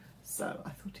 years. So I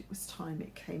thought it was time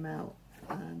it came out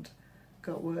and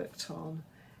got worked on.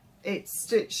 It's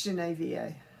stitched in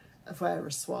AVA,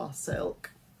 Soie silk.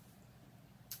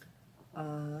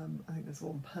 I think there's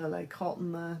one perle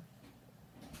cotton there.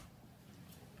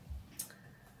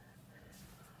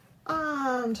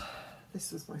 And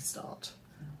this was my start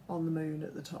on the moon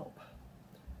at the top.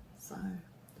 So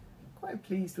quite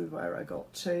pleased with where I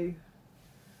got to.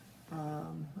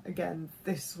 Again,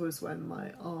 this was when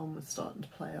my arm was starting to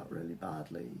play out really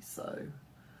badly, so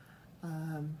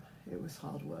it was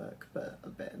hard work, but a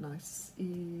bit nice,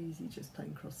 easy, just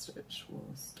plain cross stitch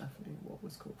was definitely what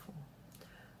was called for.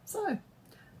 So,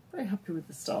 very happy with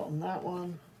the start on that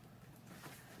one,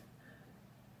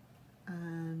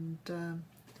 and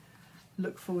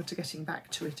look forward to getting back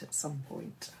to it at some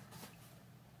point.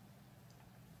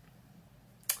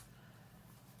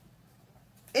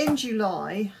 In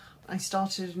July, I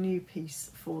started a new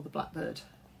piece for the Blackbird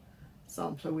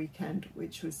sampler weekend,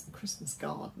 which was Christmas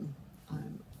Garden.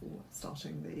 I'm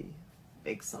starting the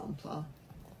big sampler.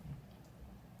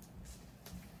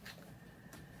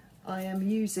 I am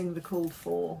using the called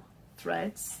for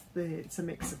threads. It's a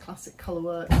mix of classic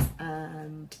colourworks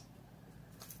and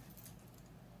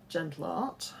gentle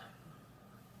art.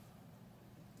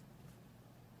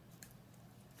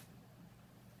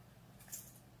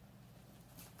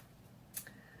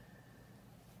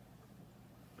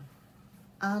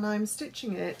 And I'm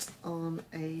stitching it on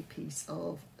a piece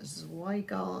of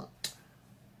Zweigart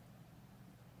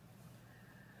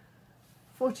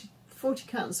 40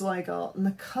 count Zweigart, and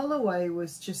the colourway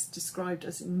was just described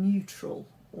as neutral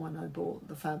when I bought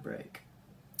the fabric.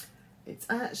 It's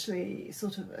actually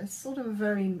sort of a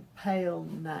very pale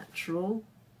natural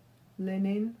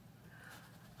linen.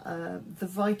 The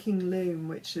Viking loom,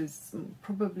 which is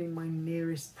probably my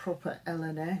nearest proper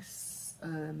LNS,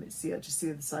 it's just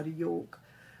the other side of York.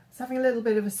 It's having a little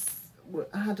bit of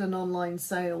I had an online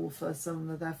sale for some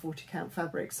of their 40 count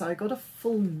fabric, so I got a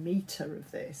full metre of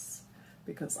this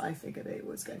because I figured it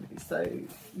was going to be so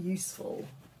useful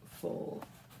for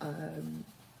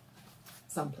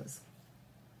samplers.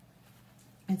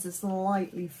 It's a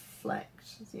slightly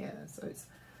flecked, yeah, so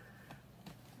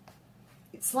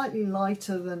it's slightly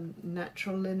lighter than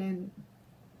natural linen,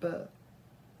 but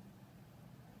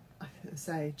I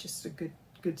say just a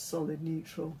good solid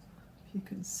neutral. If you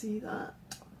can see that,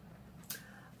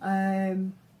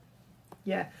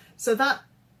 yeah. So that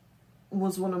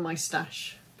was one of my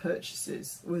stash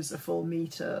purchases. Was a full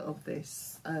metre of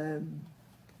this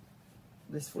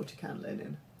this 40 count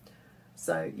linen.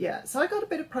 So yeah, so I got a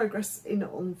bit of progress in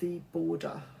on the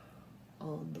border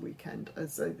on the weekend.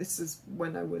 So this is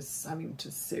when I was having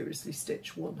to seriously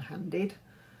stitch one-handed.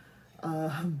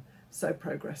 So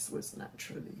progress was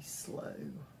naturally slow.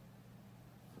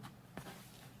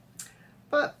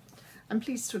 But I'm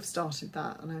pleased to have started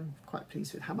that, and I'm quite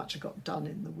pleased with how much I got done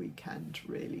in the weekend,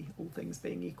 really, all things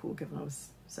being equal, given I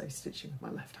was, say, stitching with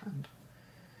my left hand.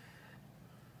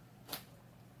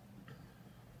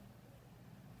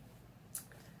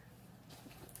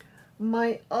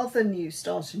 My other new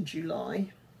start in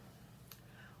July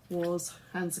was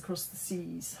Hands Across the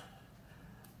Seas,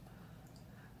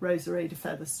 Rosa Ada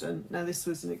Featherstone. Now this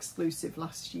was an exclusive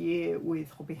last year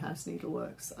with Hobby House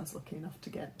Needleworks I was lucky enough to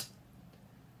get.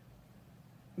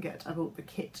 I bought the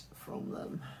kit from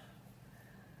them.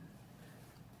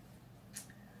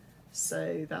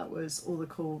 So that was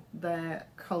all their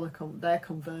their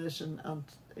conversion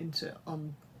into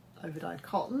overdyed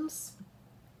cottons.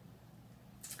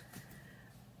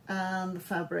 And the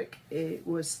fabric, it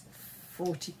was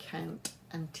 40 count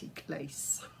antique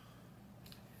lace.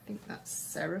 I think that's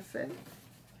Seraphim.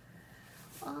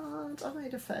 And I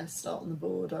made a fair start on the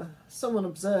border. Someone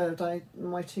observed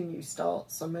my 2 new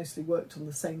starts, I mostly worked on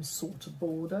the same sort of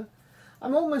border.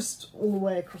 I'm almost all the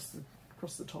way across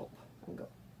the top. I haven't got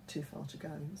too far to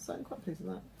go, so I'm quite pleased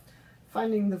with that.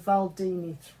 Finding the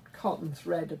Valdini cotton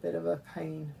thread a bit of a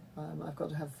pain. I've got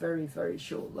to have very, very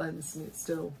short lengths, and it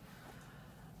still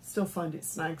find it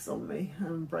snags on me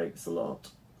and breaks a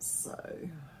lot. So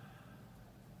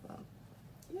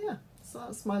yeah, so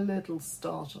that's my little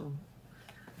start on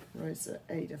Rosa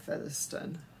Ada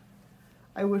Featherstone.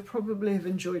 I would probably have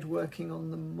enjoyed working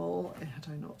on them more had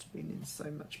I not been in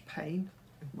so much pain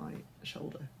with my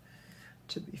shoulder,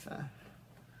 to be fair.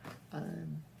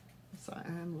 So I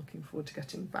am looking forward to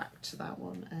getting back to that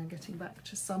one and getting back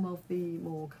to some of the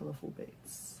more colourful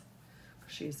bits.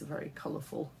 She's a very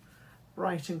colourful,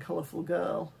 bright and colourful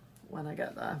girl when I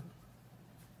get there.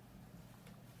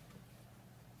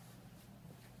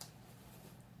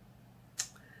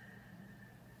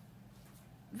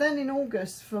 Then in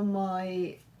August, for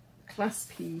my class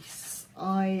piece,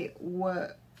 I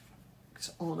worked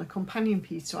on a companion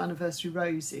piece to Anniversary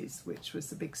Roses, which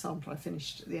was the big sample I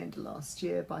finished at the end of last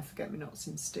year by Forget-Me-Nots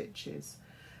in Stitches.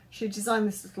 She designed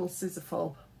this little scissor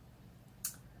fob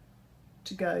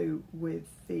to go with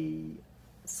the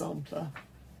sampler,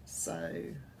 so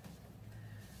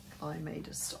I made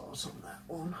a start on that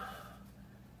one.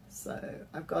 So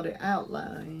I've got it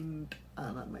outlined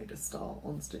and I made a start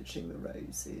on stitching the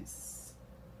roses.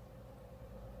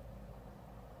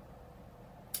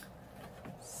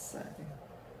 So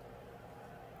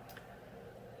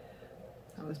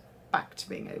I was back to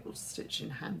being able to stitch in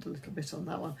hand a little bit on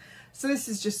that one. So this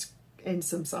is just in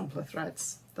some sampler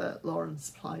threads that Lauren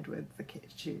supplied with the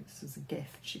kit. This was a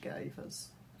gift she gave us,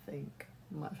 I think.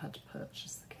 I might have had to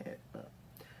purchase the kit, but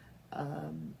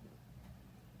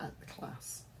at the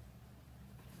class.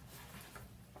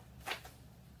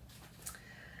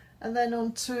 And then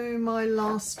on to my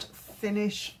last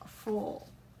finish for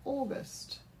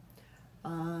August.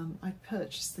 I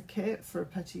purchased the kit for a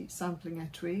petite sampling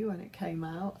etui when it came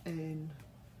out in,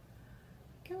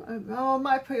 I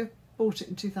might have bought it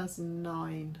in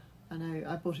 2009. I know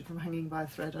I bought it from Hanging by a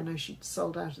Thread. I know she'd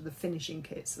sold out of the finishing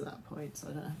kits at that point, so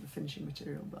I don't have the finishing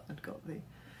material, but I'd got the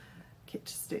kit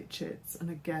to stitch it.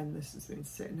 And again, this has been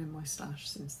sitting in my stash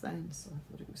since then, so I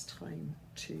thought it was time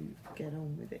to get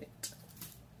on with it.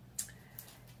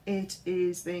 It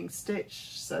is being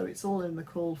stitched, so it's all in the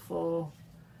call for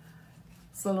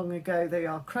So Long Ago. They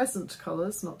are crescent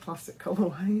colours, not classic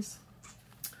colourways.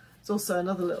 There's also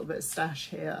another little bit of stash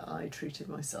here. I treated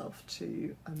myself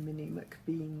to a Minnie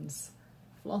McBean's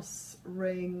floss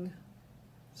ring,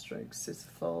 stroke scissor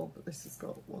fob. This has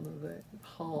got one of the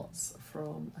hearts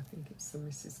from, I think it's the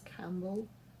Mrs. Campbell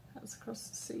Hats Across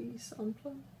the Sea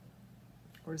sampler,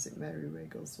 or is it Mary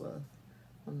Wigglesworth?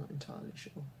 I'm not entirely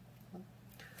sure.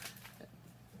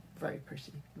 Very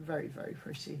pretty, very, very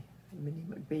pretty Minnie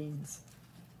McBean's.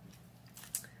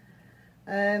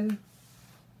 I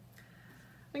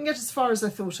didn't get as far as I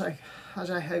thought I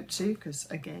hoped to, because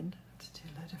again, I had to do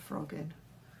a load of frogging.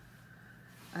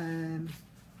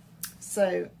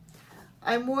 So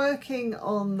I'm working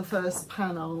on the first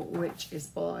panel, which is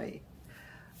by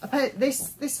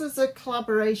this was a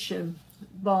collaboration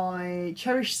by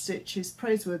Cherish Stitches,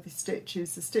 Praiseworthy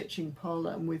Stitches, The Stitching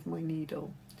Parlour, and With My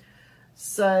Needle.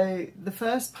 So the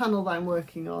first panel that I'm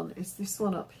working on is this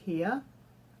one up here,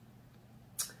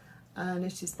 and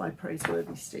it is by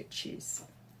Praiseworthy Stitches.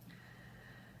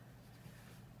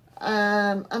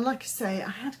 And like I say, I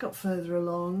had got further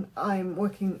along. I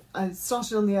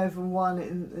started on the oval one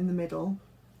in the middle,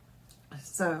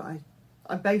 so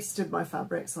I basted my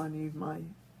fabric, so I knew my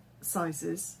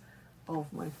sizes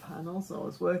of my panels I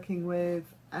was working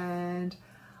with, and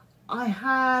I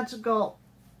had got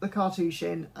the cartouche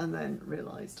in and then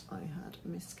realised I had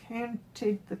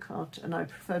miscounted the cartouche, and I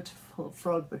preferred to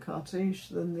frog the cartouche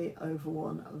than the over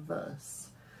one verse.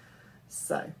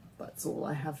 So that's all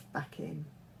I have back in,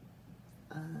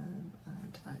 and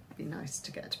it'd be nice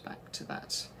to get back to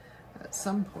that at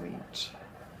some point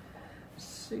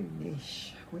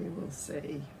soonish. We will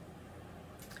see.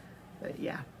 But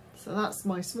yeah, so that's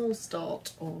my small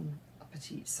start on a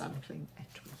petite sampling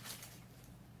etui.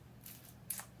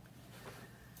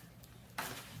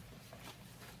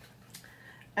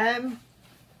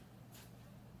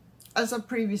 as I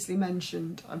previously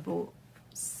mentioned, I bought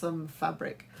some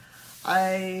fabric.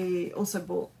 I also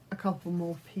bought a couple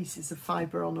more pieces of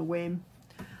fibre on a whim,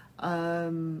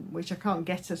 which I can't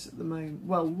get at the moment.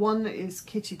 Well, one is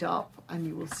kitted up, and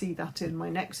you will see that in my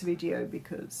next video,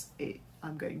 because I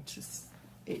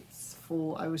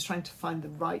was trying to find the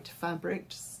right fabric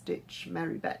to stitch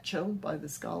Mary Betchel by the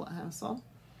Scarlet House on.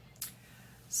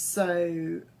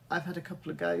 So I've had a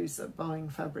couple of goes at buying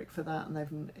fabric for that,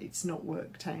 and it's not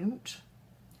worked out.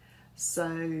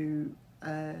 So,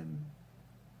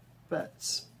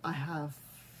 but I have,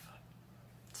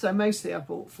 so mostly I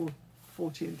bought for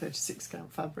 40 and 36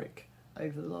 count fabric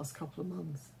over the last couple of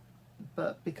months.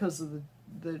 But because of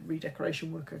the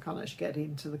redecoration work, I can't actually get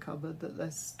into the cupboard that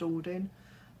they're stored in,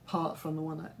 apart from the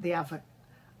one, the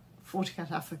 40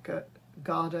 count Africa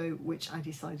Gardo, which I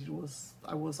decided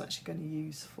I was actually going to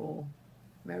use for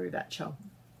Mary Betchel.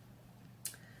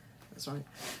 That's right.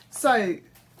 So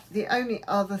the only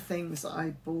other things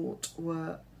I bought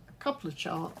were a couple of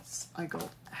charts. I got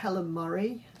Helen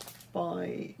Murray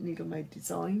by Needle Made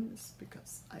Designs,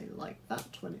 because I liked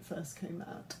that when it first came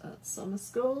out at summer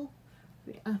school.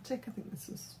 The Attic, I think this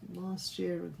was last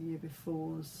year or the year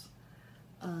before's.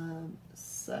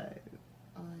 So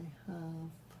I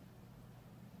have,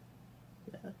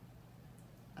 yeah,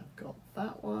 I've got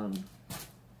that one,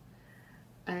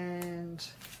 and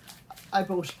I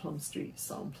bought a Plum Street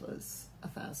Samplers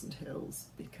 1000 Hills,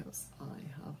 because I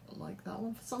have liked that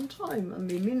one for some time and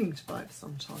been meaning to buy it for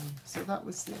some time. So that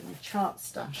was the only chart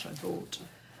stash I bought.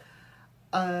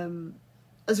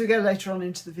 As we go later on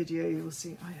into the video, you will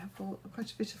see I have bought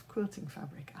quite a bit of quilting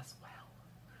fabric as well.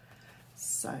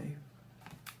 So,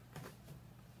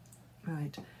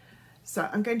 right, so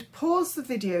I'm going to pause the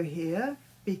video here,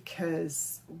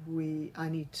 because I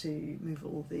need to move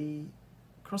all the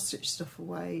cross stitch stuff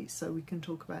away so we can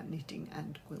talk about knitting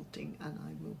and quilting, and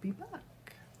I will be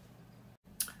back.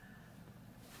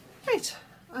 Right,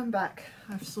 I'm back.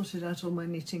 I've sorted out all my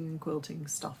knitting and quilting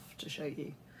stuff to show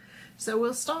you. So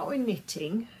we'll start with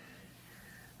knitting.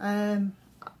 Now,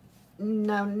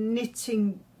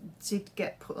 knitting did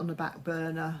get put on the back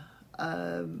burner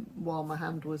while my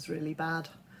hand was really bad,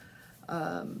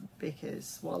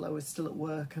 because while I was still at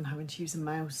work and having to use a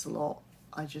mouse a lot,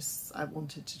 I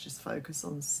wanted to just focus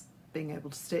on being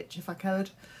able to stitch if I could.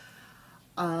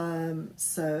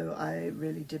 So I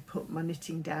really did put my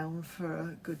knitting down for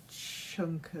a good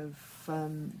chunk of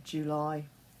July.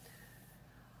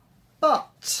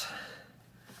 But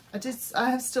I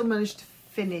have still managed to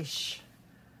finish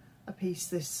a piece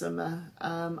this summer.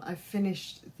 I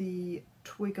finished the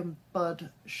Twig and Bud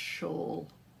shawl,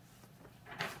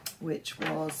 which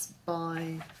was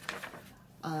by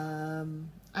Anne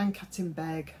Cattin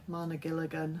Begg, Marna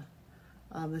Gilligan.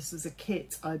 This is a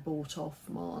kit I bought off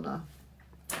Marna.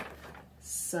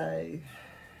 So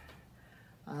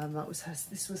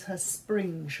this was her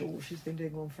spring shawl. She's been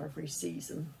doing one for every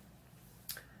season.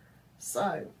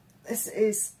 So this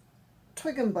is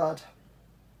Twig and Bud.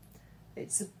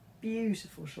 It's a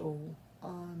beautiful shawl.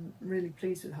 I'm really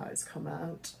pleased with how it's come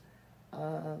out.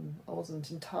 I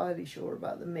wasn't entirely sure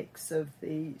about the mix of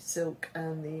the silk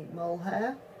and the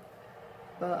mohair,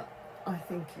 but I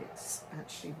think it's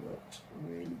actually worked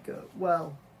really good.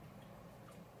 Well,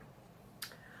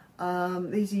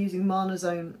 these are using Marna's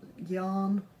own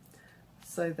yarn.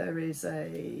 So there is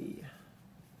a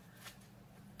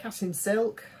Cattin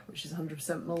Silk, which is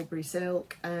 100% mulberry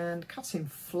silk, and Cattin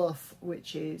Fluff,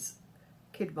 which is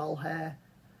kid mohair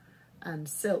and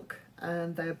silk,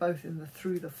 and they're both in the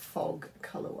Through the Fog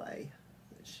colourway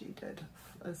that she did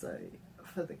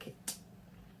for the kit.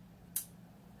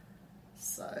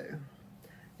 So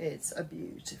it's a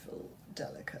beautiful,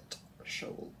 delicate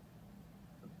shawl.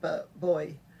 But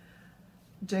boy,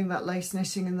 doing that lace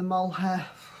knitting in the mohair,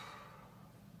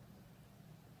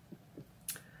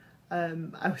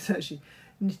 I was actually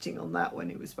knitting on that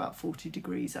when it was about 40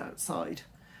 degrees outside,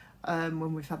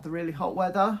 when we've had the really hot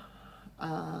weather,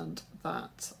 and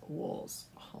that was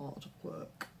hard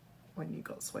work when you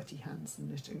got sweaty hands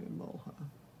and knitting in mohair.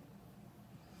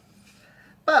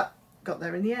 But got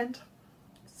there in the end,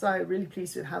 so really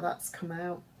pleased with how that's come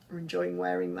out. I'm enjoying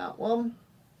wearing that one.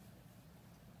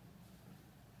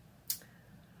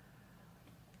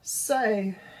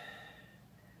 So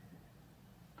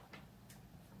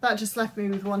that just left me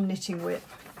with one knitting whip,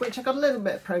 which I got a little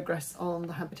bit of progress on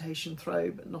the Habitation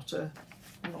Throw, but not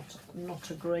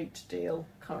a great deal.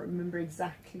 Can't remember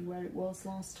exactly where it was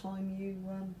last time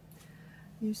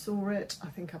you saw it. I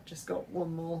think I've just got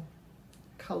one more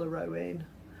colour row in.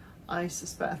 I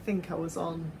think I was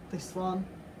on this one.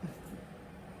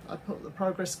 I put the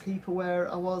progress keeper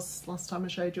where I was last time I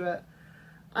showed you it.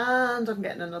 And I'm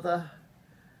getting another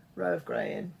row of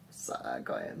grey in. So I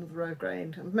got another row of grey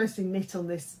in. I mostly knit on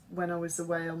this when I was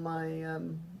away on my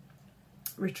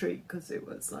retreat because it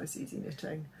was nice easy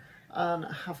knitting, and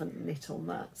I haven't knit on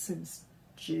that since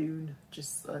June,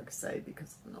 just like I say,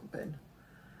 because I've not been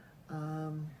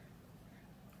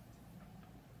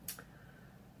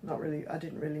I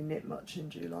didn't really knit much in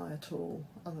July at all,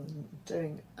 other than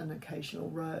doing an occasional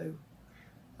row.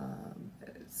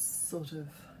 It's sort of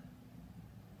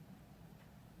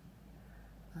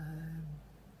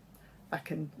I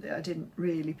didn't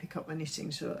really pick up my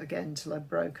knitting till I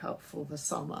broke up for the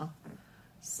summer.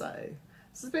 So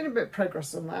there's been a bit of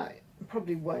progress on that.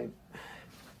 Probably won't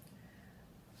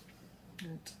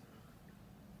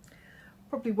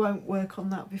work on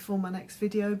that before my next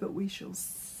video, but we shall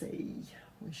see.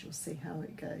 We shall see how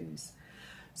it goes.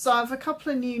 So I have a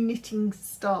couple of new knitting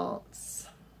starts.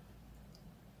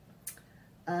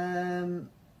 One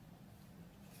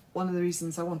of the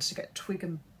reasons I wanted to get Twig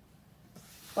and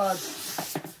Bud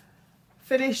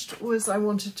finished was I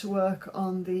wanted to work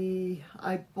on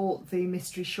I bought the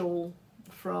mystery shawl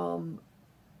from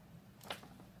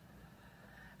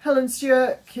Helen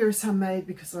Stewart, Curious Handmade,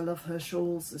 because I love her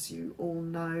shawls, as you all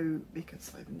know,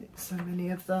 because I've knit so many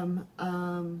of them.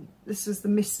 This was the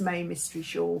Miss May mystery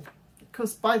shawl,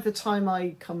 because by the time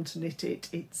I come to knit it,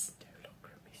 it's no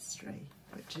longer a mystery,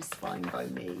 which is fine by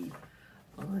me.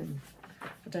 I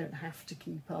don't have to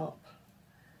keep up.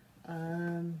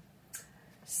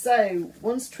 So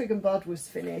once Twig and Bud was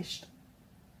finished,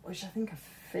 which I think I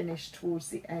finished towards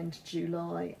the end of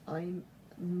July,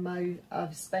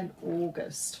 I've spent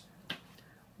August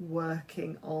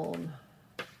working on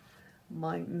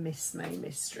my Miss May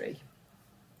mystery.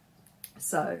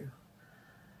 So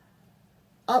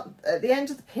up at the end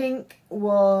of the pink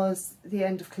was the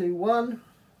end of clue 1.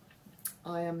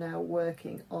 I am now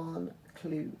working on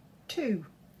clue 2.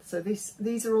 So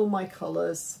these are all my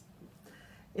colours.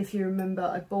 If you remember,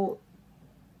 I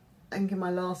think in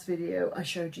my last video I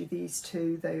showed you these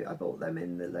two. I bought them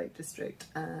in the Lake District,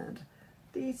 and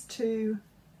these two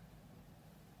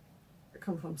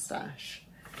come from Stash.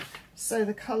 So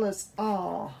the colours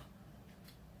are,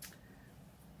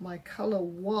 my colour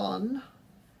 1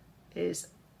 is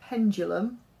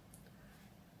Pendulum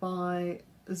by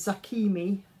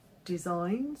Zakimi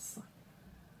Designs.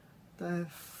 They're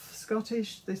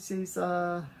Scottish. This is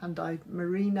hand-dyed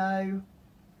merino.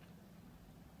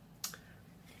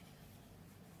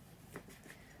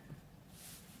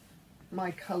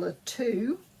 My colour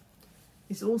 2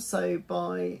 is also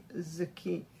by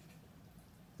Zakami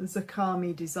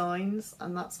Designs,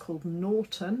 and that's called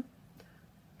Norton.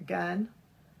 Again,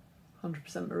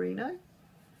 100% merino.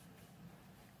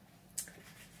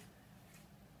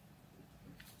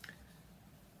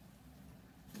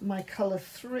 My colour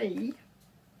 3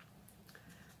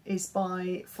 is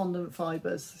by Fondant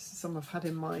Fibres. This is some I've had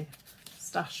in my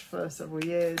stash for several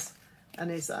years, and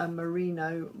is a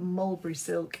merino mulberry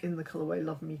silk in the colourway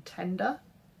Love Me Tender.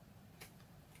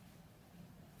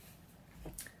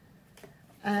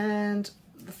 And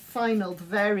the final, the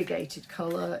variegated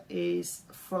colour, is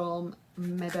from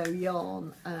Meadow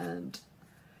Yarn, and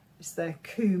it's their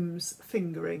Coombs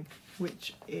Fingering,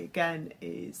 which again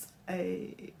is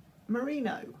a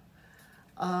merino.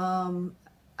 And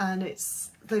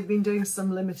they've been doing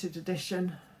some limited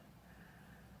edition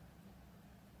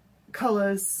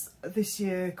colours this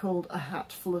year called A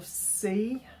Hat Full of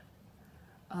Sea,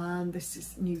 and this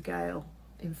is New Gale.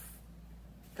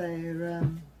 They're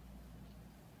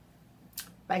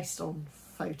based on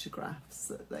photographs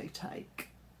that they take,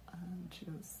 and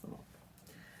just thought,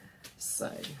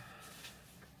 so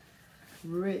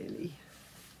really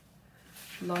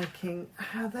liking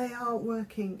how they are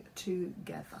working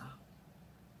together.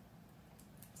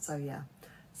 So yeah,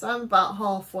 so I'm about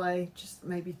halfway, just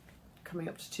maybe coming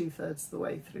up to 2/3 of the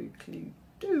way through clue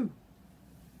 2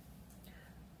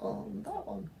 on that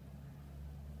one.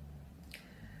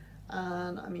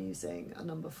 And I'm using a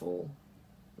number 4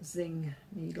 Zing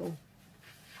needle,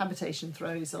 Habitation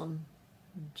Throws on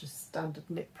just standard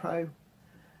Knit Pro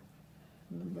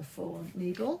number 4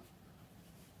 needle.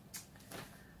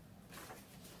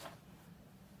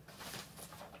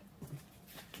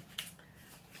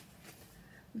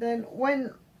 Then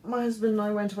when my husband and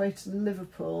I went away to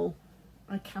Liverpool,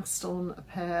 I cast on a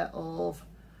pair of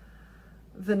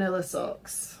vanilla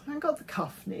socks. I got the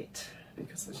cuff knit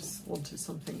because I just wanted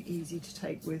something easy to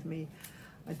take with me.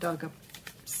 I dug up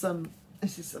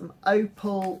this is some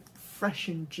Opal Fresh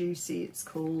and Juicy, it's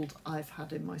called. I've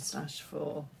had in my stash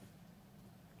for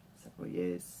several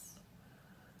years,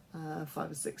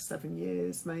 5 or 6, 7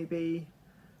 years maybe.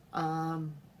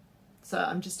 So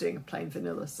I'm just doing a plain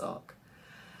vanilla sock.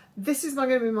 this is going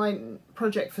to be my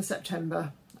project for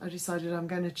September. I decided I'm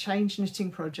going to change knitting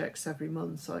projects every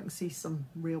month so I can see some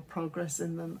real progress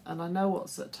in them, and I know what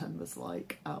September's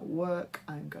like. At work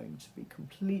I'm going to be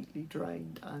completely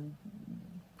drained and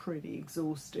pretty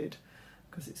exhausted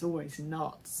because it's always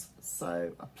nuts,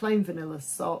 so a plain vanilla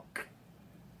sock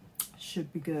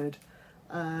should be good.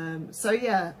 So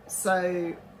yeah,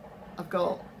 so I've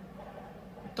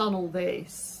done all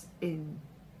this in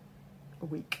a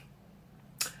week.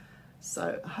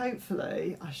 So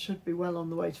hopefully I should be well on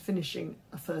the way to finishing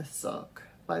a first sock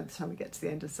by the time we get to the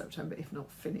end of September, if not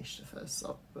finish the first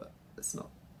sock, but let's not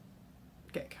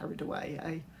get carried away,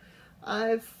 eh?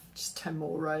 I've just 10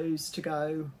 more rows to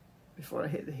go before I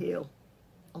hit the heel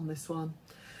on this one.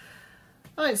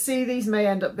 I don't see, these may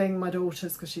end up being my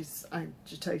daughter's because she's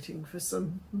agitating for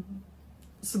some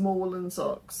woolen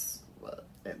socks. Well,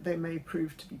 they may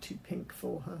prove to be too pink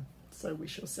for her, so we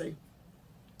shall see.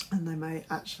 And they may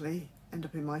actually end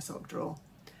up in my sock drawer.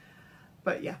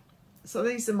 But yeah, so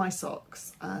these are my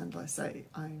socks, and I say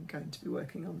I'm going to be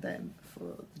working on them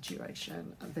for the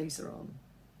duration, and these are on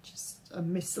just a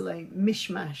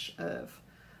mishmash of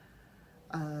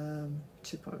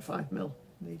 2.5mm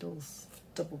needles,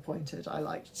 double pointed. I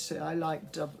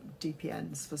like double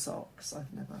DPNs for socks.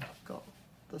 I've never got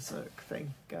the circ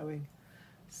thing going.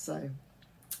 So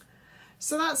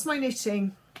that's my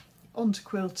knitting. On to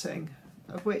quilting,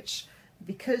 of which,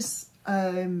 because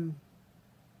using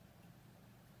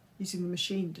the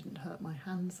machine didn't hurt my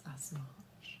hands as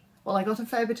much. Well, I got a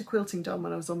fair bit of quilting done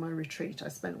when I was on my retreat. I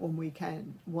spent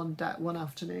one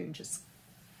afternoon just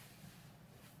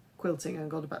quilting and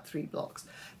got about 3 blocks.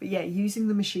 But yeah, using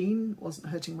the machine wasn't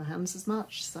hurting my hands as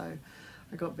much, so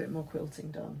I got a bit more quilting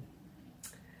done.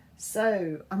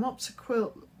 So I'm up to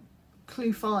quilt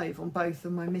Clue 5 on both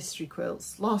of my mystery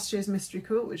quilts. Last year's mystery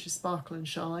quilt, which is Sparkle and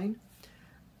Shine,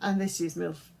 and this year's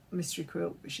mystery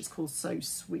quilt, which is called So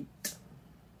Sweet.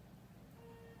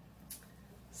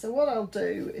 So what I'll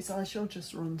do is I shall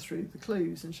just run through the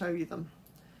clues and show you them.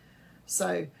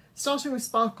 So starting with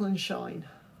Sparkle and Shine,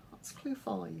 that's Clue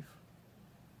 5.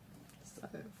 So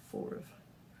 4 of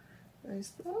those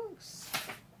blocks.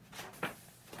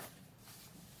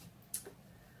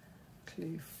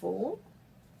 Clue 4.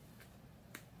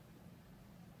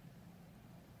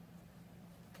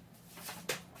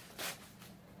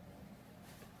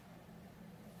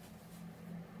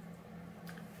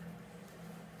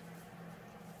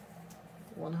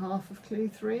 One half of Clue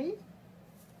 3.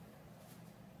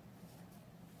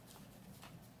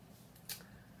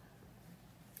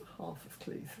 Half of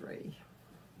Clue 3.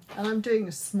 And I'm doing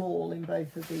a small in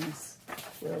both of these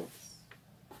quilts.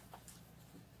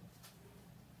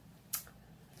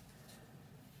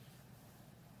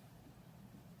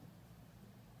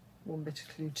 One bit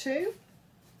of Clue 2.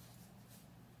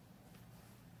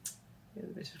 The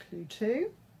other bit of Clue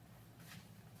 2.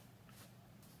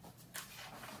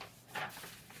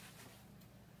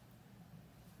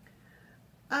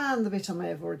 And the bit I may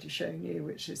have already shown you,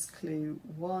 which is Clue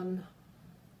 1A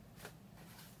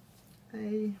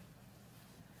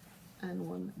and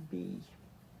 1B.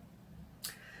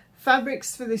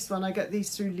 Fabrics for this one, I get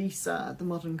these through Lisa at the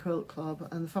Modern Quilt Club,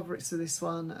 and the fabrics for this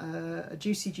one are a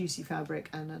Juicy fabric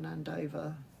and an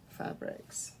Andover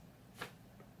fabrics.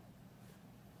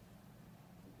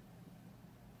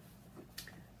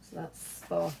 So that's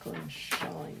Sparkle and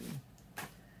Shine.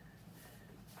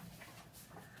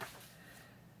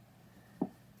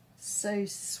 So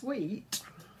Sweet,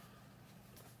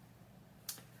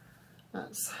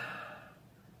 that's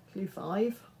Clue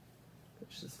 5,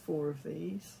 which is 4 of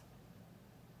these.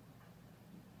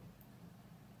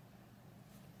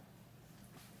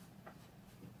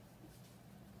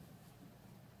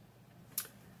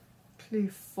 Clue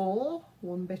 4,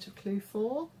 one bit of Clue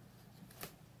 4.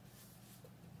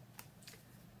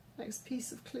 Next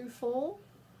piece of Clue 4.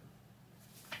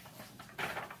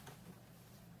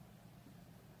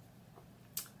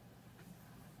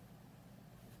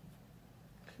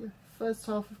 First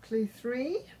half of Clue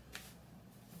 3,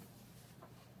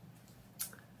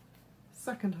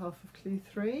 second half of Clue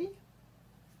 3,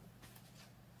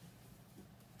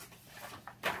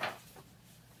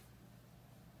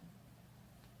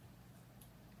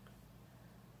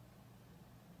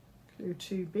 Clue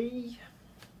 2B,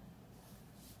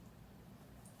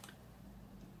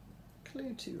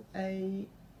 Clue 2A,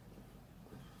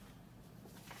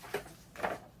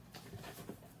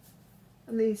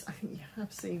 and these I think you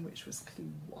have seen, which was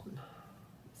Clue 1.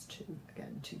 It's 2,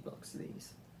 again, 2 blocks of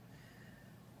these.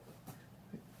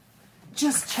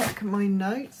 Just check my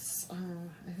notes.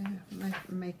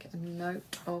 Make a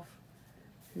note of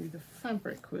who the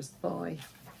fabric was by.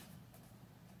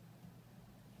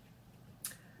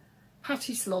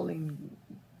 Patty Sollinger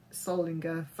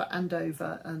for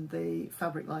Andover, and the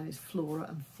fabric line is Flora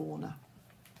and Fauna.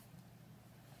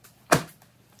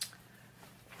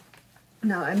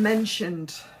 Now, I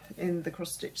mentioned in the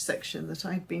cross-stitch section that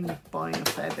I'd been buying a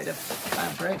fair bit of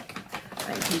fabric,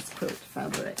 80s quilt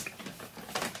fabric.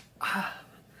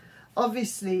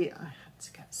 Obviously, I had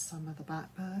to get some of the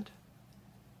Blackbird,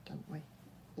 don't we?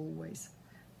 Always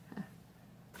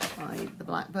buy the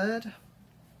Blackbird.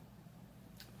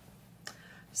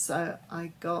 So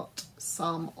I got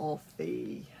some of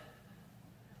the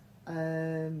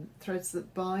Threads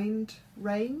That Bind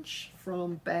range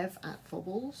from Bev at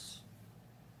Fobbles.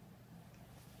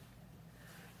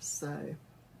 So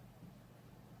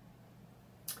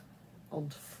on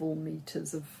to 4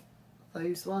 meters of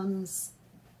those ones.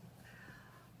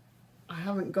 I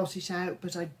haven't got it out,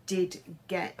 but I did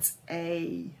get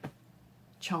a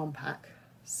charm pack,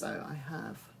 so I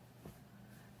have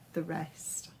the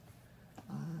rest.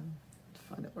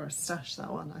 Find out where I stash that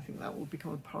one. I think that will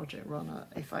become a project runner.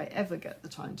 If I ever get the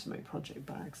time to make project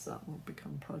bags, that will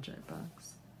become project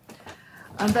bags.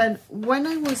 And then when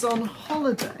I was on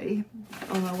holiday,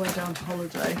 on our way down to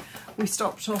holiday, we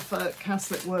stopped off at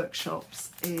Caslet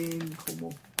Workshops in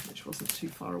Cornwall, which wasn't too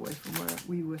far away from where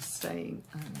we were staying,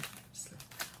 and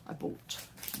I bought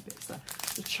a few bits there.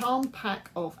 The charm pack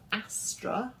of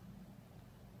Astra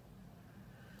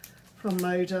from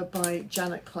Moda by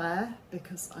Janet Clare,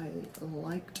 because I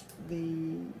liked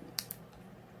the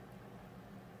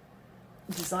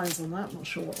designs on that. Not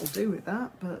sure what I'll do with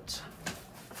that, but.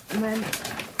 And then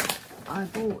I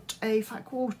bought a Fat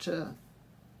Quarter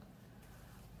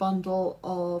bundle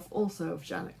of, also of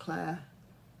Janet Clare,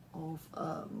 of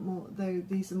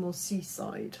these are more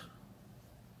seaside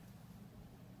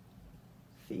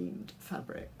themed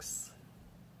fabrics.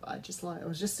 But I just like, I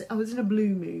was in a blue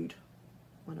mood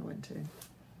when I went in.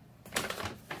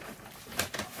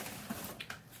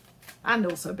 And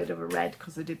also a bit of a red,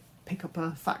 because I did pick up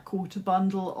a Fat Quarter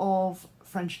bundle of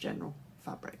French General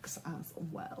fabrics as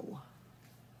well.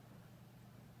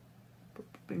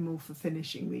 Probably more for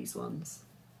finishing these ones.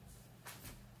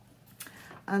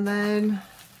 And then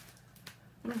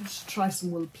I'm going to try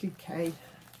some wool plique. I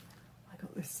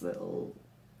got this little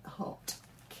heart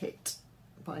kit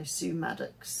by Sue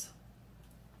Maddox.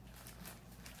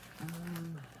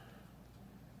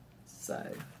 So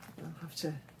I'll have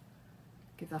to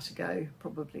give that a go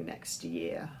probably next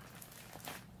year.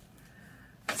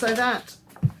 So that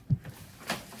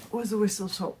was a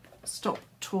whistle-stop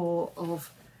tour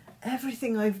of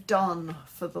everything I've done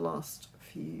for the last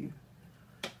few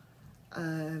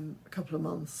couple of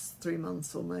months, 3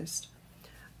 months almost.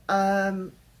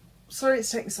 Sorry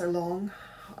it's taken so long.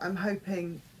 I'm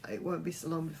hoping it won't be so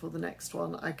long before the next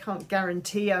one. I can't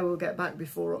guarantee I will get back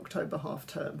before October half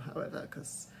term, however,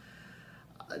 because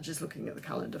just looking at the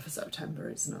calendar for September,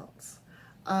 it's nuts.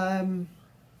 And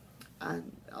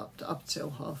up till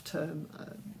half term,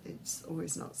 it's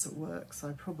always nuts at work, so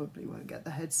I probably won't get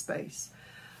the headspace.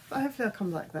 But hopefully I'll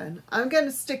come back then. I'm going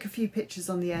to stick a few pictures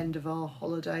on the end of our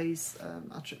holidays,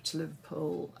 our trip to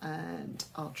Liverpool and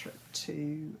our trip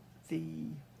to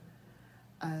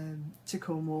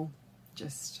Cornwall.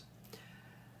 Just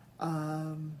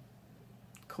Cornish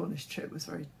trip was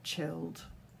very chilled.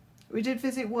 We did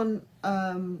visit one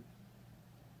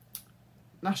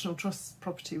National Trust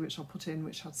property, which I'll put in,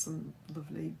 which had some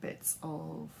lovely bits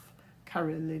of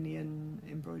Carolinian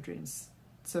embroidery and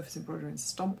surface embroidery and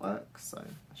stomp work, so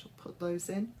I shall put those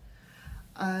in.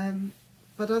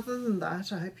 But other than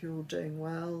that, I hope you're all doing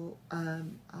well,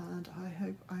 and I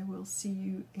hope I will see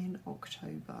you in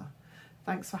October.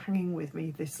 Thanks for hanging with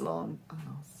me this long, and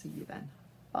I'll see you then.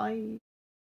 Bye.